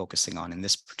necessarily focusing on in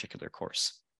this particular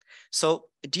course. So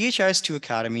RHIS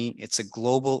Academy, it's a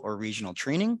global or regional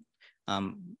training.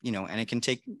 You know, and it can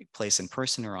take place in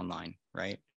person or online,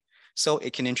 right? So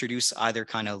it can introduce either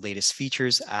kind of latest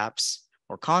features, apps,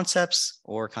 or concepts,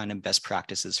 or kind of best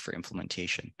practices for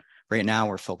implementation. Right now,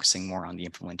 we're focusing more on the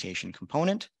implementation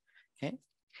component, okay?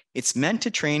 It's meant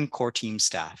to train core team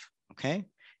staff, okay?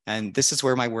 And this is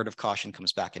where my word of caution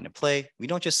comes back into play. We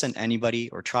don't just send anybody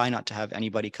or try not to have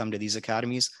anybody come to these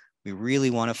academies. We really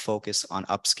want to focus on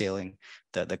upscaling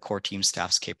the core team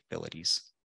staff's capabilities,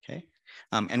 okay?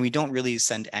 And we don't really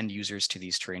send end users to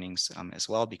these trainings as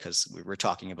well, because we're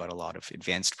talking about a lot of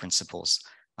advanced principles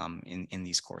in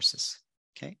these courses,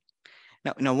 okay?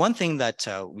 Now, one thing that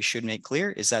we should make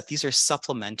clear is that these are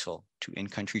supplemental to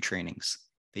in-country trainings.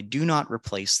 They do not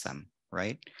replace them,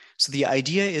 right? So the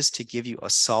idea is to give you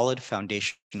a solid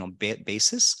foundational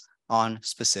basis on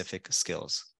specific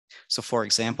skills. So for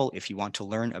example, if you want to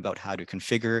learn about how to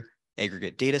configure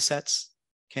aggregate data sets,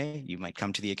 okay, you might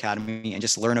come to the academy and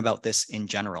just learn about this in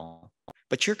general.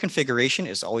 But your configuration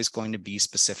is always going to be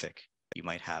specific. You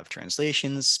might have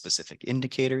translations, specific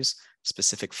indicators,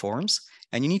 specific forms,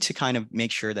 and you need to kind of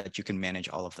make sure that you can manage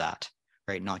all of that,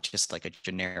 right? Not just like a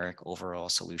generic overall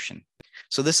solution.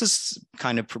 So this is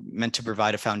kind of meant to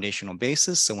provide a foundational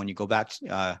basis. So when you go back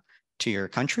to your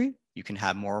country, you can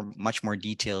have much more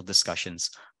detailed discussions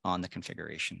on the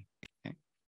configuration. Okay.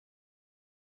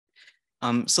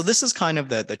 So this is kind of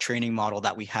the training model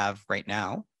that we have right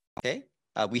now. Okay.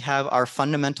 We have our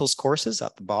fundamentals courses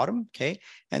at the bottom, okay?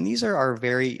 And these are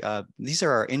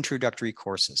our introductory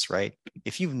courses, right?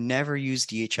 If you've never used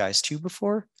DHIS2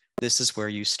 before, this is where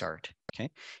you start, okay?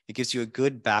 It gives you a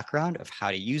good background of how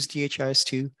to use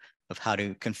DHIS2, of how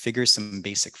to configure some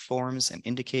basic forms and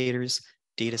indicators,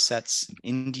 data sets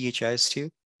in DHIS2,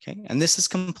 okay? And this is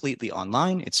completely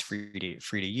online. It's free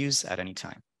to use at any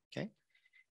time, okay?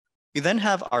 We then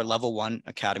have our level 1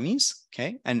 academies,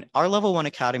 okay? And our level 1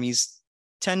 academies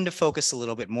tend to focus a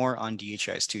little bit more on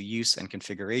DHIS2 use and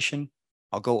configuration.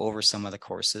 I'll go over some of the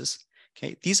courses.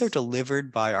 Okay, these are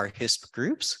delivered by our HISP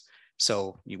groups.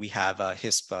 So we have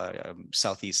HISP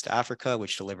Southeast Africa,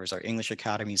 which delivers our English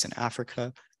academies in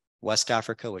Africa, West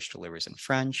Africa, which delivers in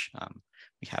French.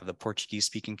 We have the Portuguese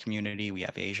speaking community, we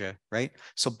have Asia, right?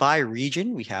 So by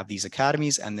region, we have these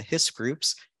academies, and the HISP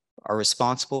groups are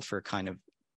responsible for kind of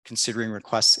considering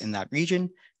requests in that region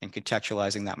and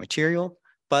contextualizing that material.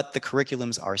 But the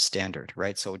curriculums are standard,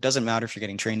 right? So it doesn't matter if you're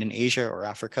getting trained in Asia or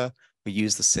Africa, we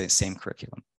use the same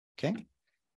curriculum, okay?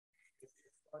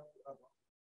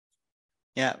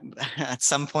 Yeah, at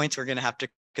some points we're gonna have to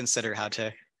consider how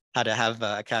to have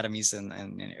academies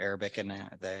in Arabic and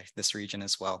this region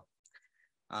as well.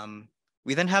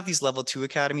 We then have these level 2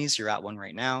 academies. You're at one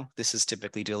right now. This is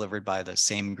typically delivered by the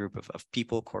same group of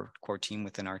people, core team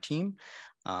within our team.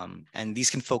 And these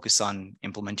can focus on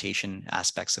implementation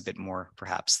aspects a bit more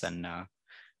perhaps than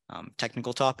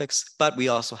technical topics, but we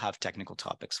also have technical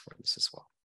topics for this as well.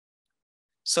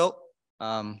 So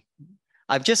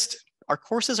our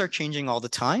courses are changing all the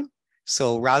time.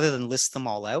 So rather than list them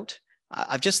all out,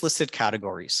 I've just listed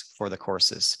categories for the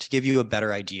courses to give you a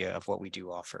better idea of what we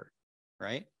do offer,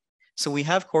 right? So we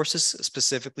have courses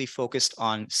specifically focused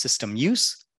on system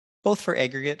use, both for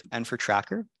aggregate and for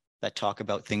tracker, that talk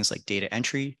about things like data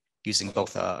entry using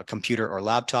both a computer or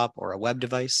laptop or a web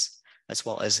device, as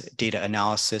well as data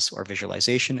analysis or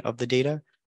visualization of the data.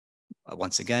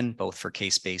 Once again, both for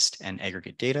case-based and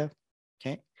aggregate data,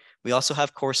 okay? We also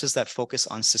have courses that focus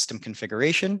on system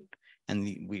configuration, and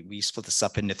we split this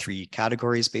up into 3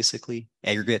 categories, basically: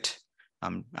 aggregate,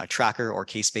 tracker or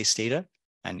case-based data,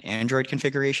 and Android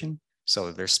configuration.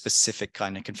 So there's specific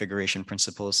kind of configuration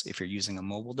principles if you're using a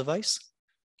mobile device,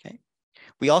 okay?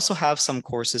 We also have some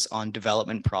courses on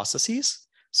development processes.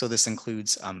 So this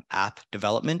includes app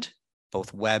development,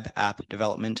 both web app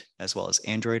development, as well as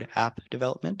Android app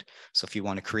development. So if you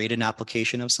want to create an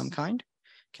application of some kind,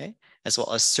 okay, as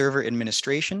well as server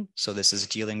administration. So this is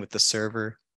dealing with the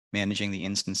server, managing the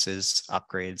instances,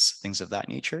 upgrades, things of that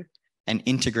nature, and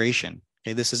integration.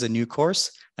 Okay, this is a new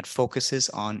course that focuses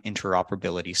on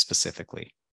interoperability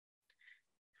specifically.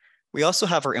 We also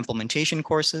have our implementation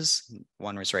courses.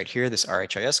 One is right here, this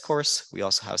RHIS course. We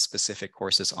also have specific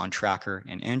courses on Tracker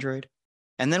and Android.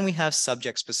 And then we have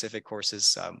subject-specific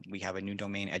courses. We have a new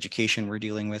domain education we're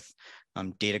dealing with,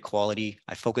 data quality.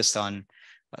 I focused on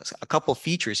a couple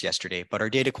features yesterday, but our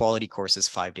data quality course is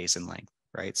 5 days in length,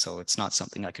 right? So it's not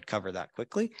something I could cover that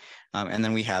quickly. And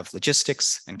then we have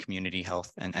logistics and community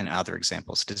health and other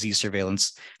examples, disease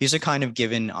surveillance. These are kind of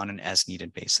given on an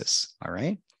as-needed basis, all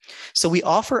right? So we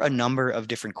offer a number of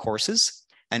different courses.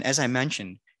 And as I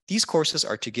mentioned, these courses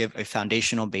are to give a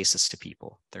foundational basis to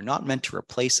people. They're not meant to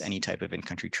replace any type of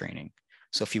in-country training.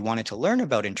 So if you wanted to learn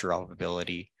about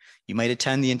interoperability, you might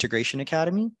attend the Integration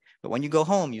Academy, but when you go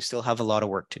home, you still have a lot of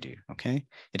work to do, okay?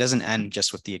 It doesn't end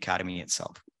just with the academy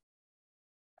itself.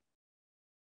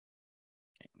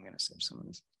 Okay, I'm gonna save some of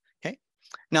this. Okay,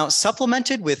 now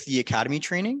supplemented with the academy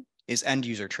training is end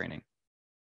user training,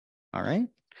 all right?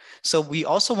 So we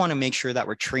also want to make sure that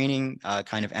we're training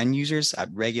kind of end users at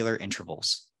regular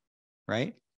intervals,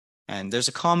 right? And there's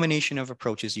a combination of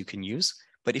approaches you can use,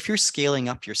 but if you're scaling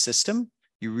up your system,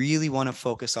 you really want to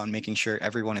focus on making sure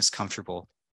everyone is comfortable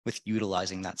with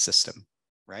utilizing that system,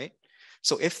 right?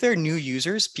 So if they're new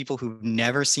users, people who've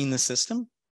never seen the system,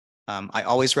 I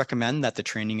always recommend that the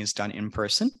training is done in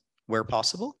person where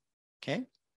possible, okay?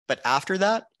 But after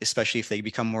that, especially if they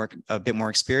become a bit more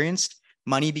experienced,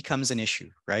 money becomes an issue,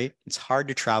 right? It's hard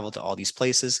to travel to all these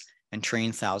places and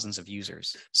train thousands of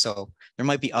users. So there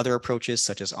might be other approaches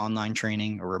such as online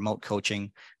training or remote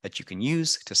coaching that you can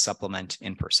use to supplement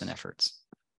in-person efforts.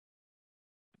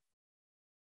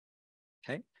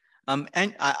 Okay.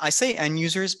 And I say end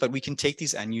users, but we can take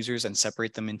these end users and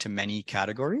separate them into many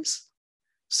categories.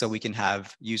 So we can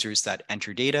have users that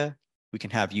enter data. We can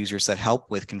have users that help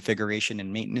with configuration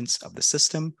and maintenance of the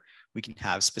system. We can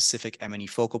have specific M&E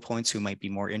focal points who might be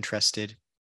more interested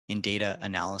in data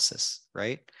analysis,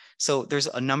 right? So there's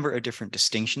a number of different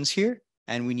distinctions here,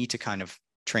 and we need to kind of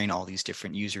train all these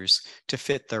different users to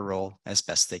fit their role as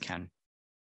best they can.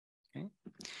 Okay.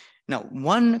 Now,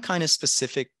 one kind of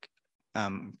specific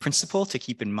principle to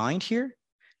keep in mind here,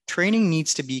 training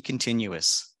needs to be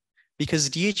continuous because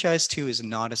DHIS2 is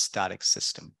not a static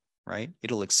system, right?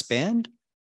 It'll expand,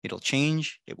 it'll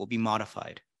change, it will be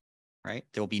modified, right?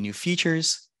 There will be new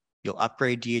features, you'll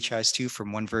upgrade DHIS2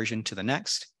 from one version to the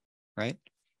next, right?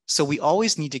 So we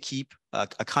always need to keep a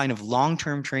kind of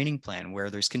long-term training plan where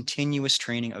there's continuous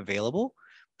training available,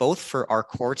 both for our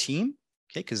core team,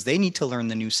 okay, because they need to learn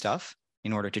the new stuff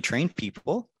in order to train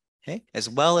people, okay, as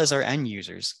well as our end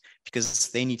users, because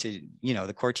they need to,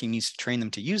 the core team needs to train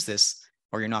them to use this,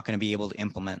 or you're not going to be able to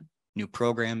implement new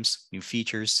programs, new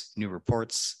features, new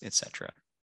reports, etc.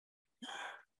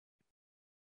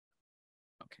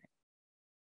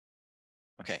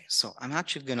 Okay, so I'm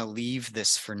actually going to leave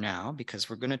this for now because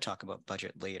we're going to talk about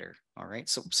budget later. All right,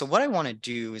 so what I want to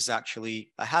do is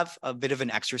actually, I have a bit of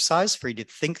an exercise for you to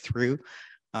think through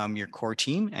your core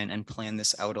team and plan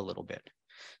this out a little bit.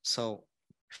 So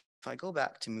if I go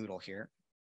back to Moodle here.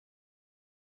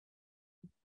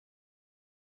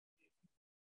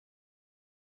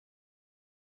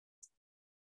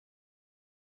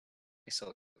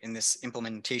 So in this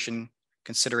implementation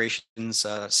considerations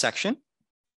section,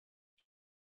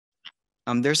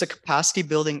 there's a capacity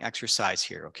building exercise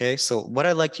here, okay? So what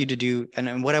I'd like you to do,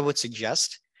 and what I would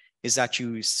suggest is that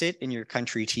you sit in your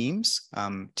country teams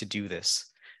to do this.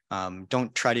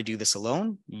 Don't try to do this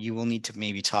alone. You will need to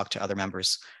maybe talk to other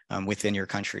members within your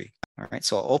country, all right?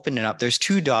 So I'll open it up. There's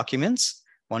two documents.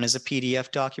 One is a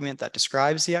PDF document that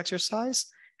describes the exercise,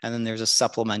 and then there's a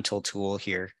supplemental tool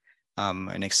here,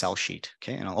 an Excel sheet,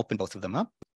 okay? And I'll open both of them up.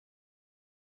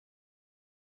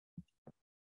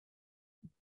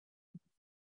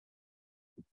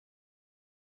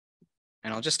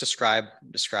 And I'll just describe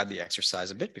the exercise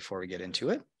a bit before we get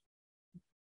into it.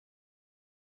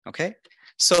 Okay,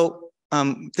 so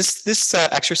this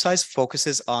exercise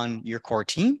focuses on your core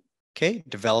team, okay,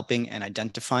 developing and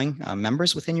identifying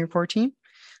members within your core team.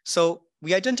 So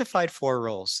we identified 4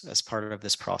 roles as part of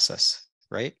this process,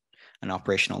 right? An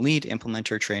operational lead,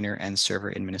 implementer, trainer, and server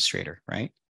administrator,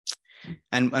 right?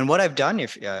 And what I've done,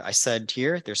 if I said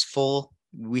here,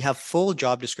 we have full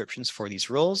job descriptions for these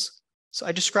roles. So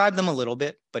I described them a little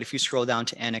bit, but if you scroll down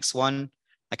to Annex 1,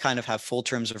 I kind of have full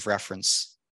terms of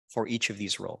reference for each of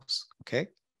these roles, okay?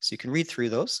 So you can read through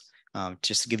those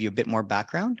just to give you a bit more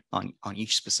background on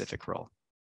each specific role.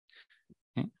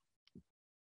 Okay.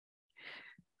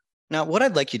 Now, what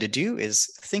I'd like you to do is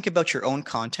think about your own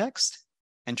context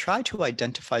and try to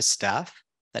identify staff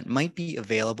that might be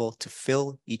available to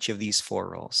fill each of these 4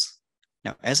 roles.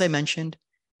 Now, as I mentioned,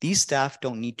 these staff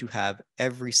don't need to have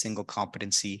every single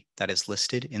competency that is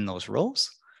listed in those roles,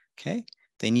 okay?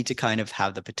 They need to kind of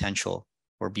have the potential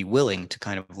or be willing to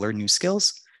kind of learn new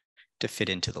skills to fit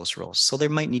into those roles. So they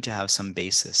might need to have some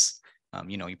basis.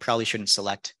 You probably shouldn't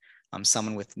select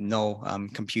someone with no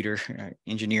computer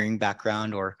engineering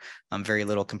background or very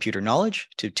little computer knowledge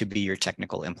to be your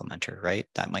technical implementer, right?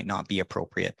 That might not be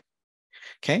appropriate.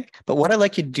 Okay, but what I'd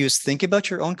like you to do is think about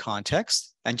your own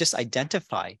context and just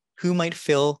identify who might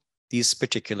fill these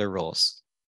particular roles.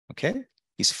 Okay,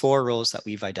 these 4 roles that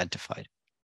we've identified.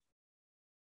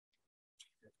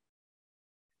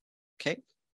 Okay.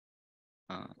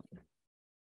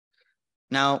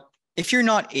 Now, if you're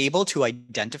not able to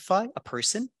identify a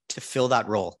person to fill that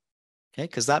role, okay,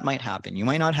 because that might happen. You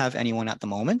might not have anyone at the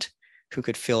moment who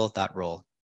could fill that role,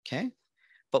 okay?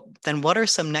 But then what are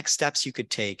some next steps you could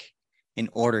take in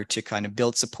order to kind of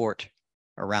build support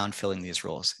around filling these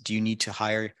roles? Do you need to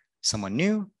hire someone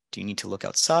new? Do you need to look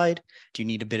outside? Do you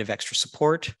need a bit of extra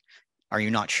support? Are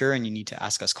you not sure and you need to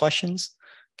ask us questions?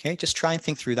 Okay, just try and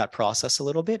think through that process a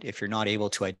little bit if you're not able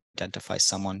to identify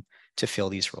someone to fill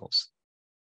these roles.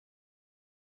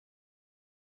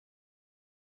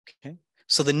 Okay,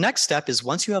 so the next step is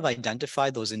once you have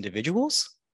identified those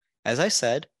individuals, as I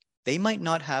said, they might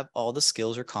not have all the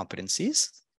skills or competencies,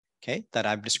 okay, that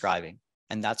I'm describing.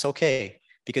 And that's okay,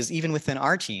 because even within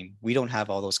our team, we don't have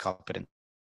all those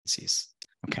competencies.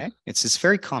 Okay, it's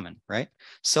very common, right?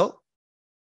 So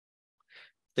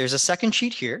there's a second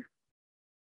sheet here.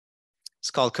 It's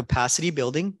called Capacity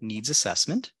Building Needs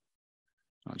Assessment.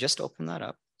 I'll just open that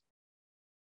up.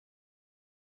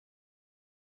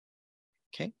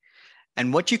 Okay,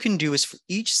 and what you can do is for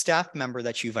each staff member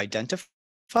that you've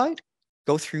identified,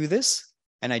 go through this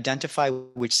and identify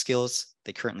which skills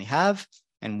they currently have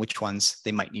and which ones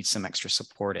they might need some extra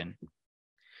support in.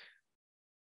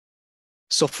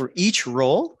 So for each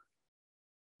role,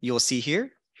 you'll see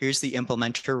here, here's the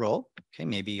implementer role. Okay,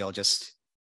 maybe I'll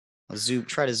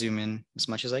try to zoom in as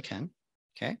much as I can.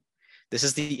 Okay, this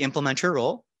is the implementer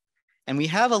role. And we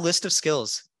have a list of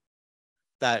skills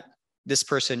that this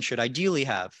person should ideally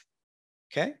have.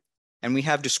 Okay, and we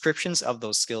have descriptions of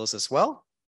those skills as well.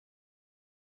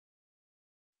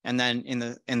 And then in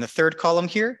the third column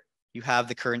here, you have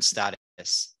the current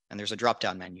status, and there's a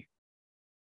drop-down menu.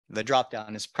 The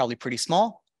drop-down is probably pretty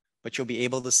small, but you'll be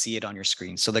able to see it on your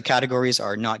screen. So the categories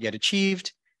are not yet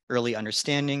achieved, early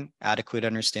understanding, adequate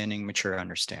understanding, mature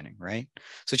understanding, right?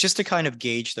 So just to kind of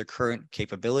gauge their current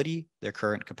capability, their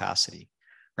current capacity,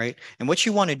 right? And what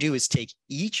you want to do is take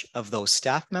each of those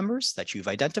staff members that you've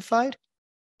identified,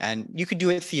 and you could do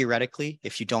it theoretically.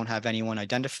 If you don't have anyone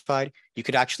identified, you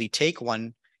could actually take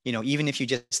one, even if you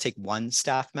just take one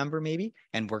staff member maybe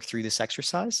and work through this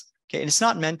exercise. Okay, and it's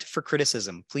not meant for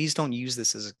criticism. Please don't use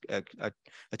this as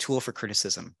a tool for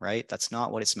criticism, right? That's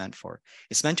not what it's meant for.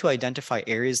 It's meant to identify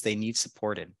areas they need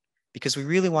support in, because we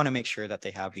really want to make sure that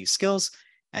they have these skills,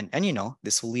 and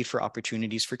this will lead for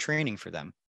opportunities for training for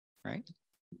them, right?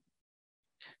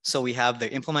 So we have the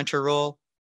implementer role.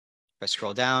 If I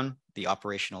scroll down, the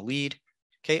operational lead.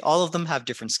 Okay, all of them have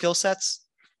different skill sets,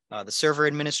 the server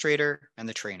administrator and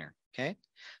the trainer. Okay,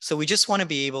 so we just want to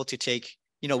be able to take,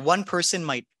 one person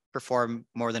might perform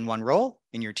more than one role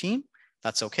in your team.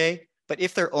 That's okay. But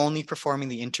if they're only performing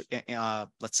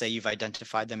let's say you've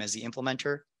identified them as the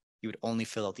implementer, you would only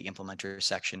fill out the implementer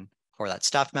section for that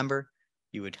staff member.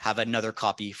 You would have another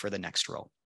copy for the next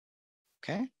role.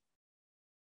 Okay.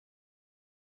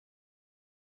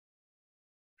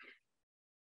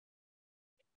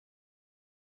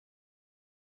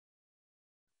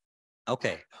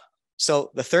 Okay.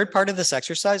 So the third part of this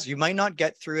exercise, you might not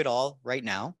get through it all right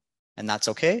now, and that's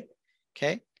okay.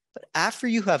 Okay. But after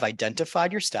you have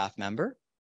identified your staff member,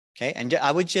 okay, and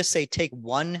I would just say take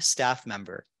one staff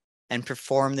member and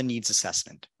perform the needs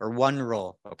assessment, or one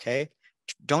role. Okay.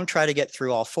 Don't try to get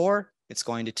through all four. It's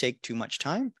going to take too much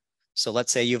time. So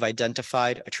let's say you've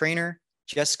identified a trainer,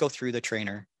 just go through the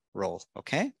trainer role.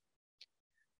 Okay.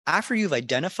 After you've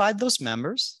identified those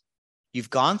members, you've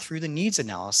gone through the needs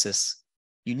analysis,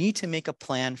 you need to make a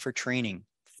plan for training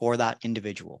for that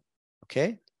individual.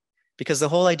 Okay. Because the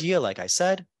whole idea, like I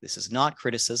said, this is not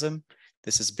criticism.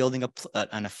 This is building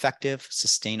an effective,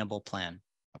 sustainable plan.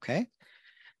 Okay.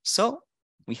 So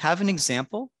we have an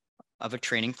example of a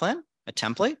training plan, a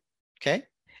template. Okay.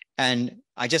 And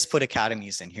I just put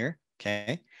academies in here.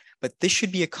 Okay. But this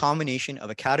should be a combination of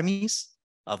academies,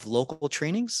 of local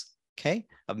trainings, okay,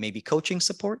 of maybe coaching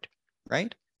support,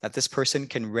 right, that this person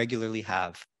can regularly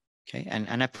have. Okay.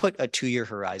 And I put a 2-year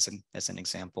horizon as an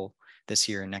example. This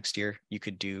year and next year, you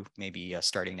could do maybe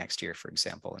starting next year, for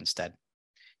example, instead.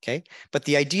 Okay. But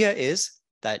the idea is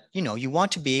that, you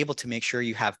want to be able to make sure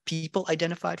you have people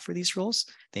identified for these roles.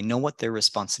 They know what their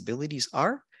responsibilities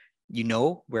are.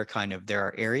 Where kind of there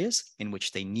are areas in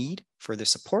which they need further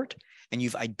support, and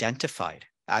you've identified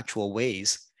actual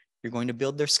ways you're going to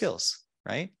build their skills,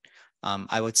 right?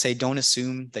 I would say don't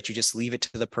assume that you just leave it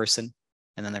to the person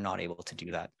and then they're not able to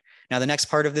do that. Now, the next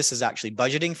part of this is actually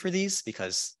budgeting for these,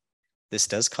 because this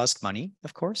does cost money,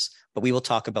 of course, but we will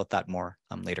talk about that more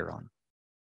later on.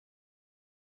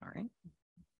 All right.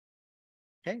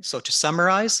 Okay, so to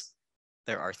summarize,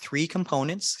 there are 3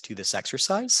 components to this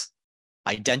exercise.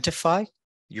 Identify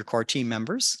your core team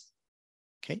members.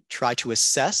 Okay, try to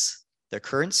assess their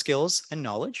current skills and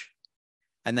knowledge,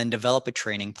 and then develop a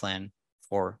training plan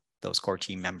for those core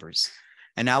team members.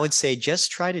 And I would say just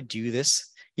try to do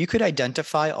this. You could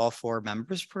identify all 4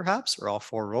 members perhaps, or all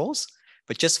 4 roles,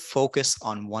 but just focus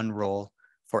on one role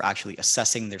for actually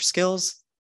assessing their skills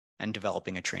and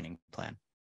developing a training plan.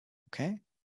 Okay.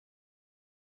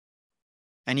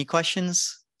 Any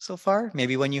questions so far?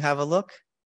 Maybe when you have a look?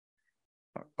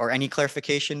 Or any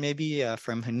clarification maybe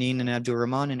from Haneen and Abdul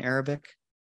Rahman in Arabic?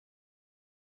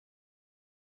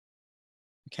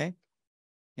 Okay.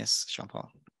 Yes, Jean-Paul.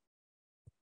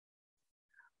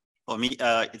 For me,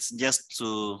 it's just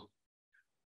to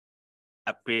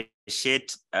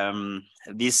appreciate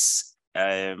this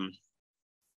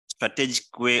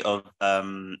strategic way of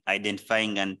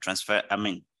identifying and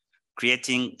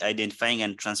identifying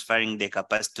and transferring the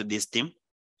capacity to this team,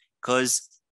 because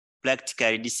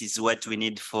practically this is what we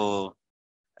need for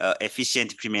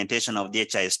efficient implementation of the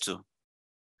RHIS2.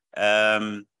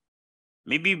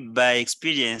 Maybe by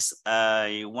experience,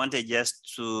 I wanted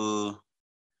just to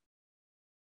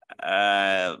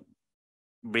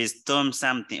brainstorm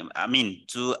something.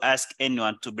 To ask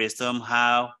anyone to brainstorm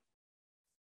how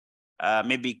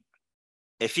maybe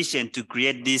efficient to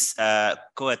create this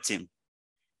core team.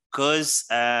 Because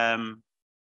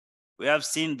we have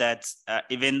seen that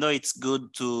even though it's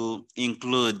good to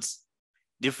include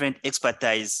different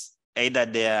expertise, either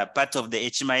they are part of the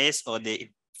HMIS or they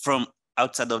from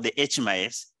outside of the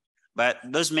HMIS, but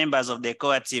those members of the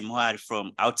core team who are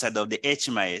from outside of the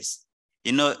HMIS,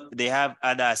 they have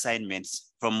other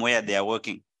assignments from where they are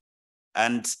working.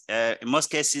 And in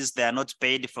most cases, they are not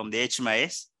paid from the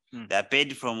HMIS, they are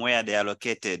paid from where they are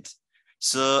located.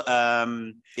 So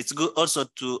it's good also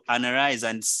to analyze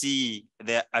and see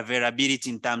their availability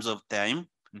in terms of time.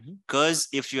 Because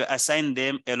if you assign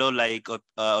them a role like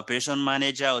operation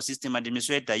manager or system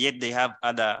administrator, yet they have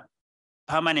other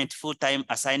permanent full-time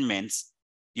assignments,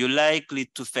 you're likely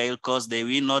to fail because they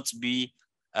will not be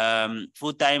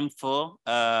full-time for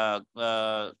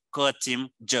core team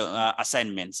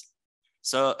assignments.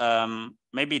 So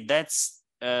maybe that's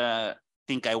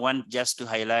thing I want just to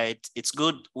highlight. It's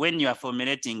good when you are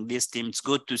formulating this team, it's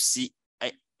good to see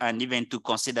and even to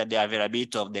consider the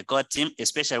availability of the core team,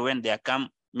 especially when they are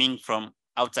coming from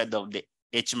outside of the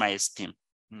HMIS team.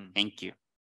 Thank you.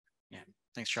 Yeah,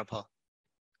 thanks, Jean-Paul.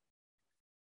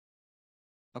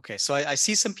 Okay, so I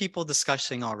see some people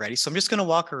discussing already. So I'm just going to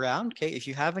walk around. Okay, if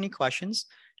you have any questions,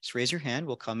 just raise your hand.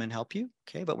 We'll come and help you.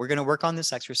 Okay, but we're going to work on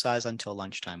this exercise until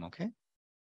lunchtime. Okay.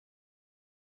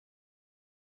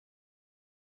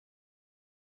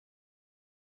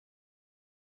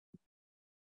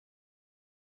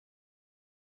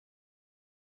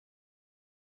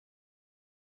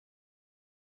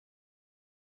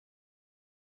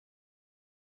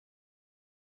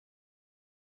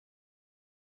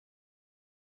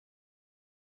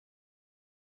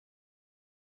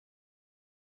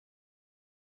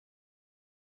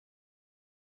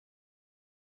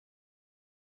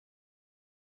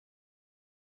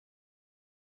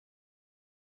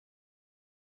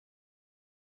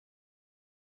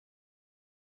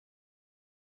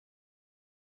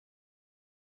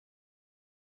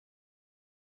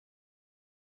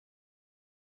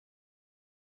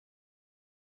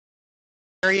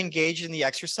 Very engaged in the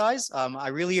exercise. I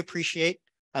really appreciate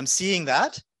seeing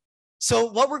that. So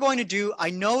what we're going to do,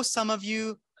 I know some of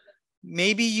you,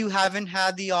 maybe you haven't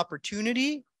had the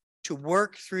opportunity to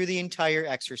work through the entire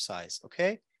exercise,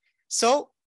 okay?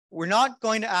 So we're not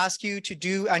going to ask you to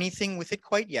do anything with it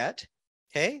quite yet,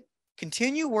 okay?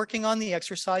 Continue working on the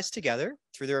exercise together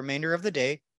through the remainder of the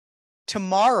day.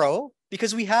 Tomorrow,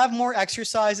 because we have more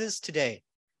exercises today,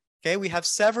 okay? We have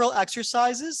several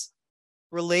exercises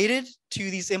related to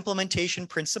these implementation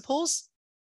principles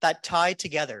that tie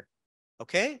together,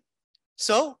 okay?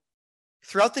 So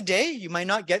throughout the day, you might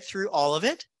not get through all of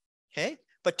it, okay?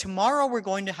 But tomorrow we're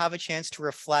going to have a chance to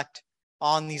reflect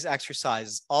on these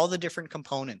exercises, all the different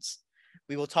components.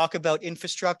 We will talk about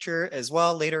infrastructure as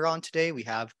well later on today. We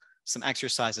have some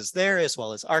exercises there as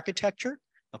well as architecture,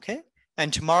 okay?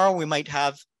 And tomorrow we might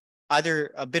have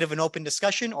either a bit of an open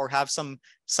discussion or have some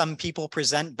people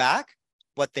present back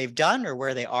what they've done or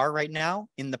where they are right now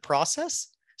in the process,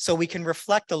 so we can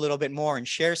reflect a little bit more and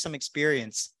share some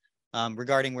experience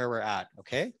regarding where we're at,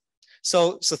 okay?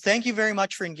 So thank you very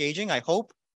much for engaging. I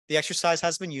hope the exercise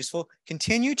has been useful.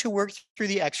 Continue to work through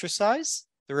the exercise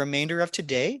the remainder of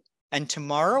today, and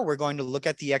tomorrow we're going to look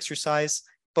at the exercise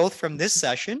both from this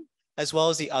session as well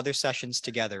as the other sessions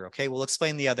together, okay? We'll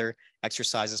explain the other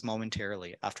exercises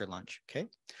momentarily after lunch, okay?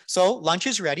 So lunch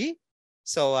is ready.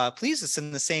 So please, it's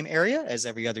in the same area as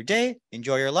every other day.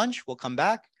 Enjoy your lunch. We'll come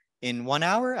back in 1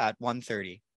 hour at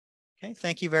 1:30. Okay,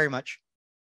 thank you very much.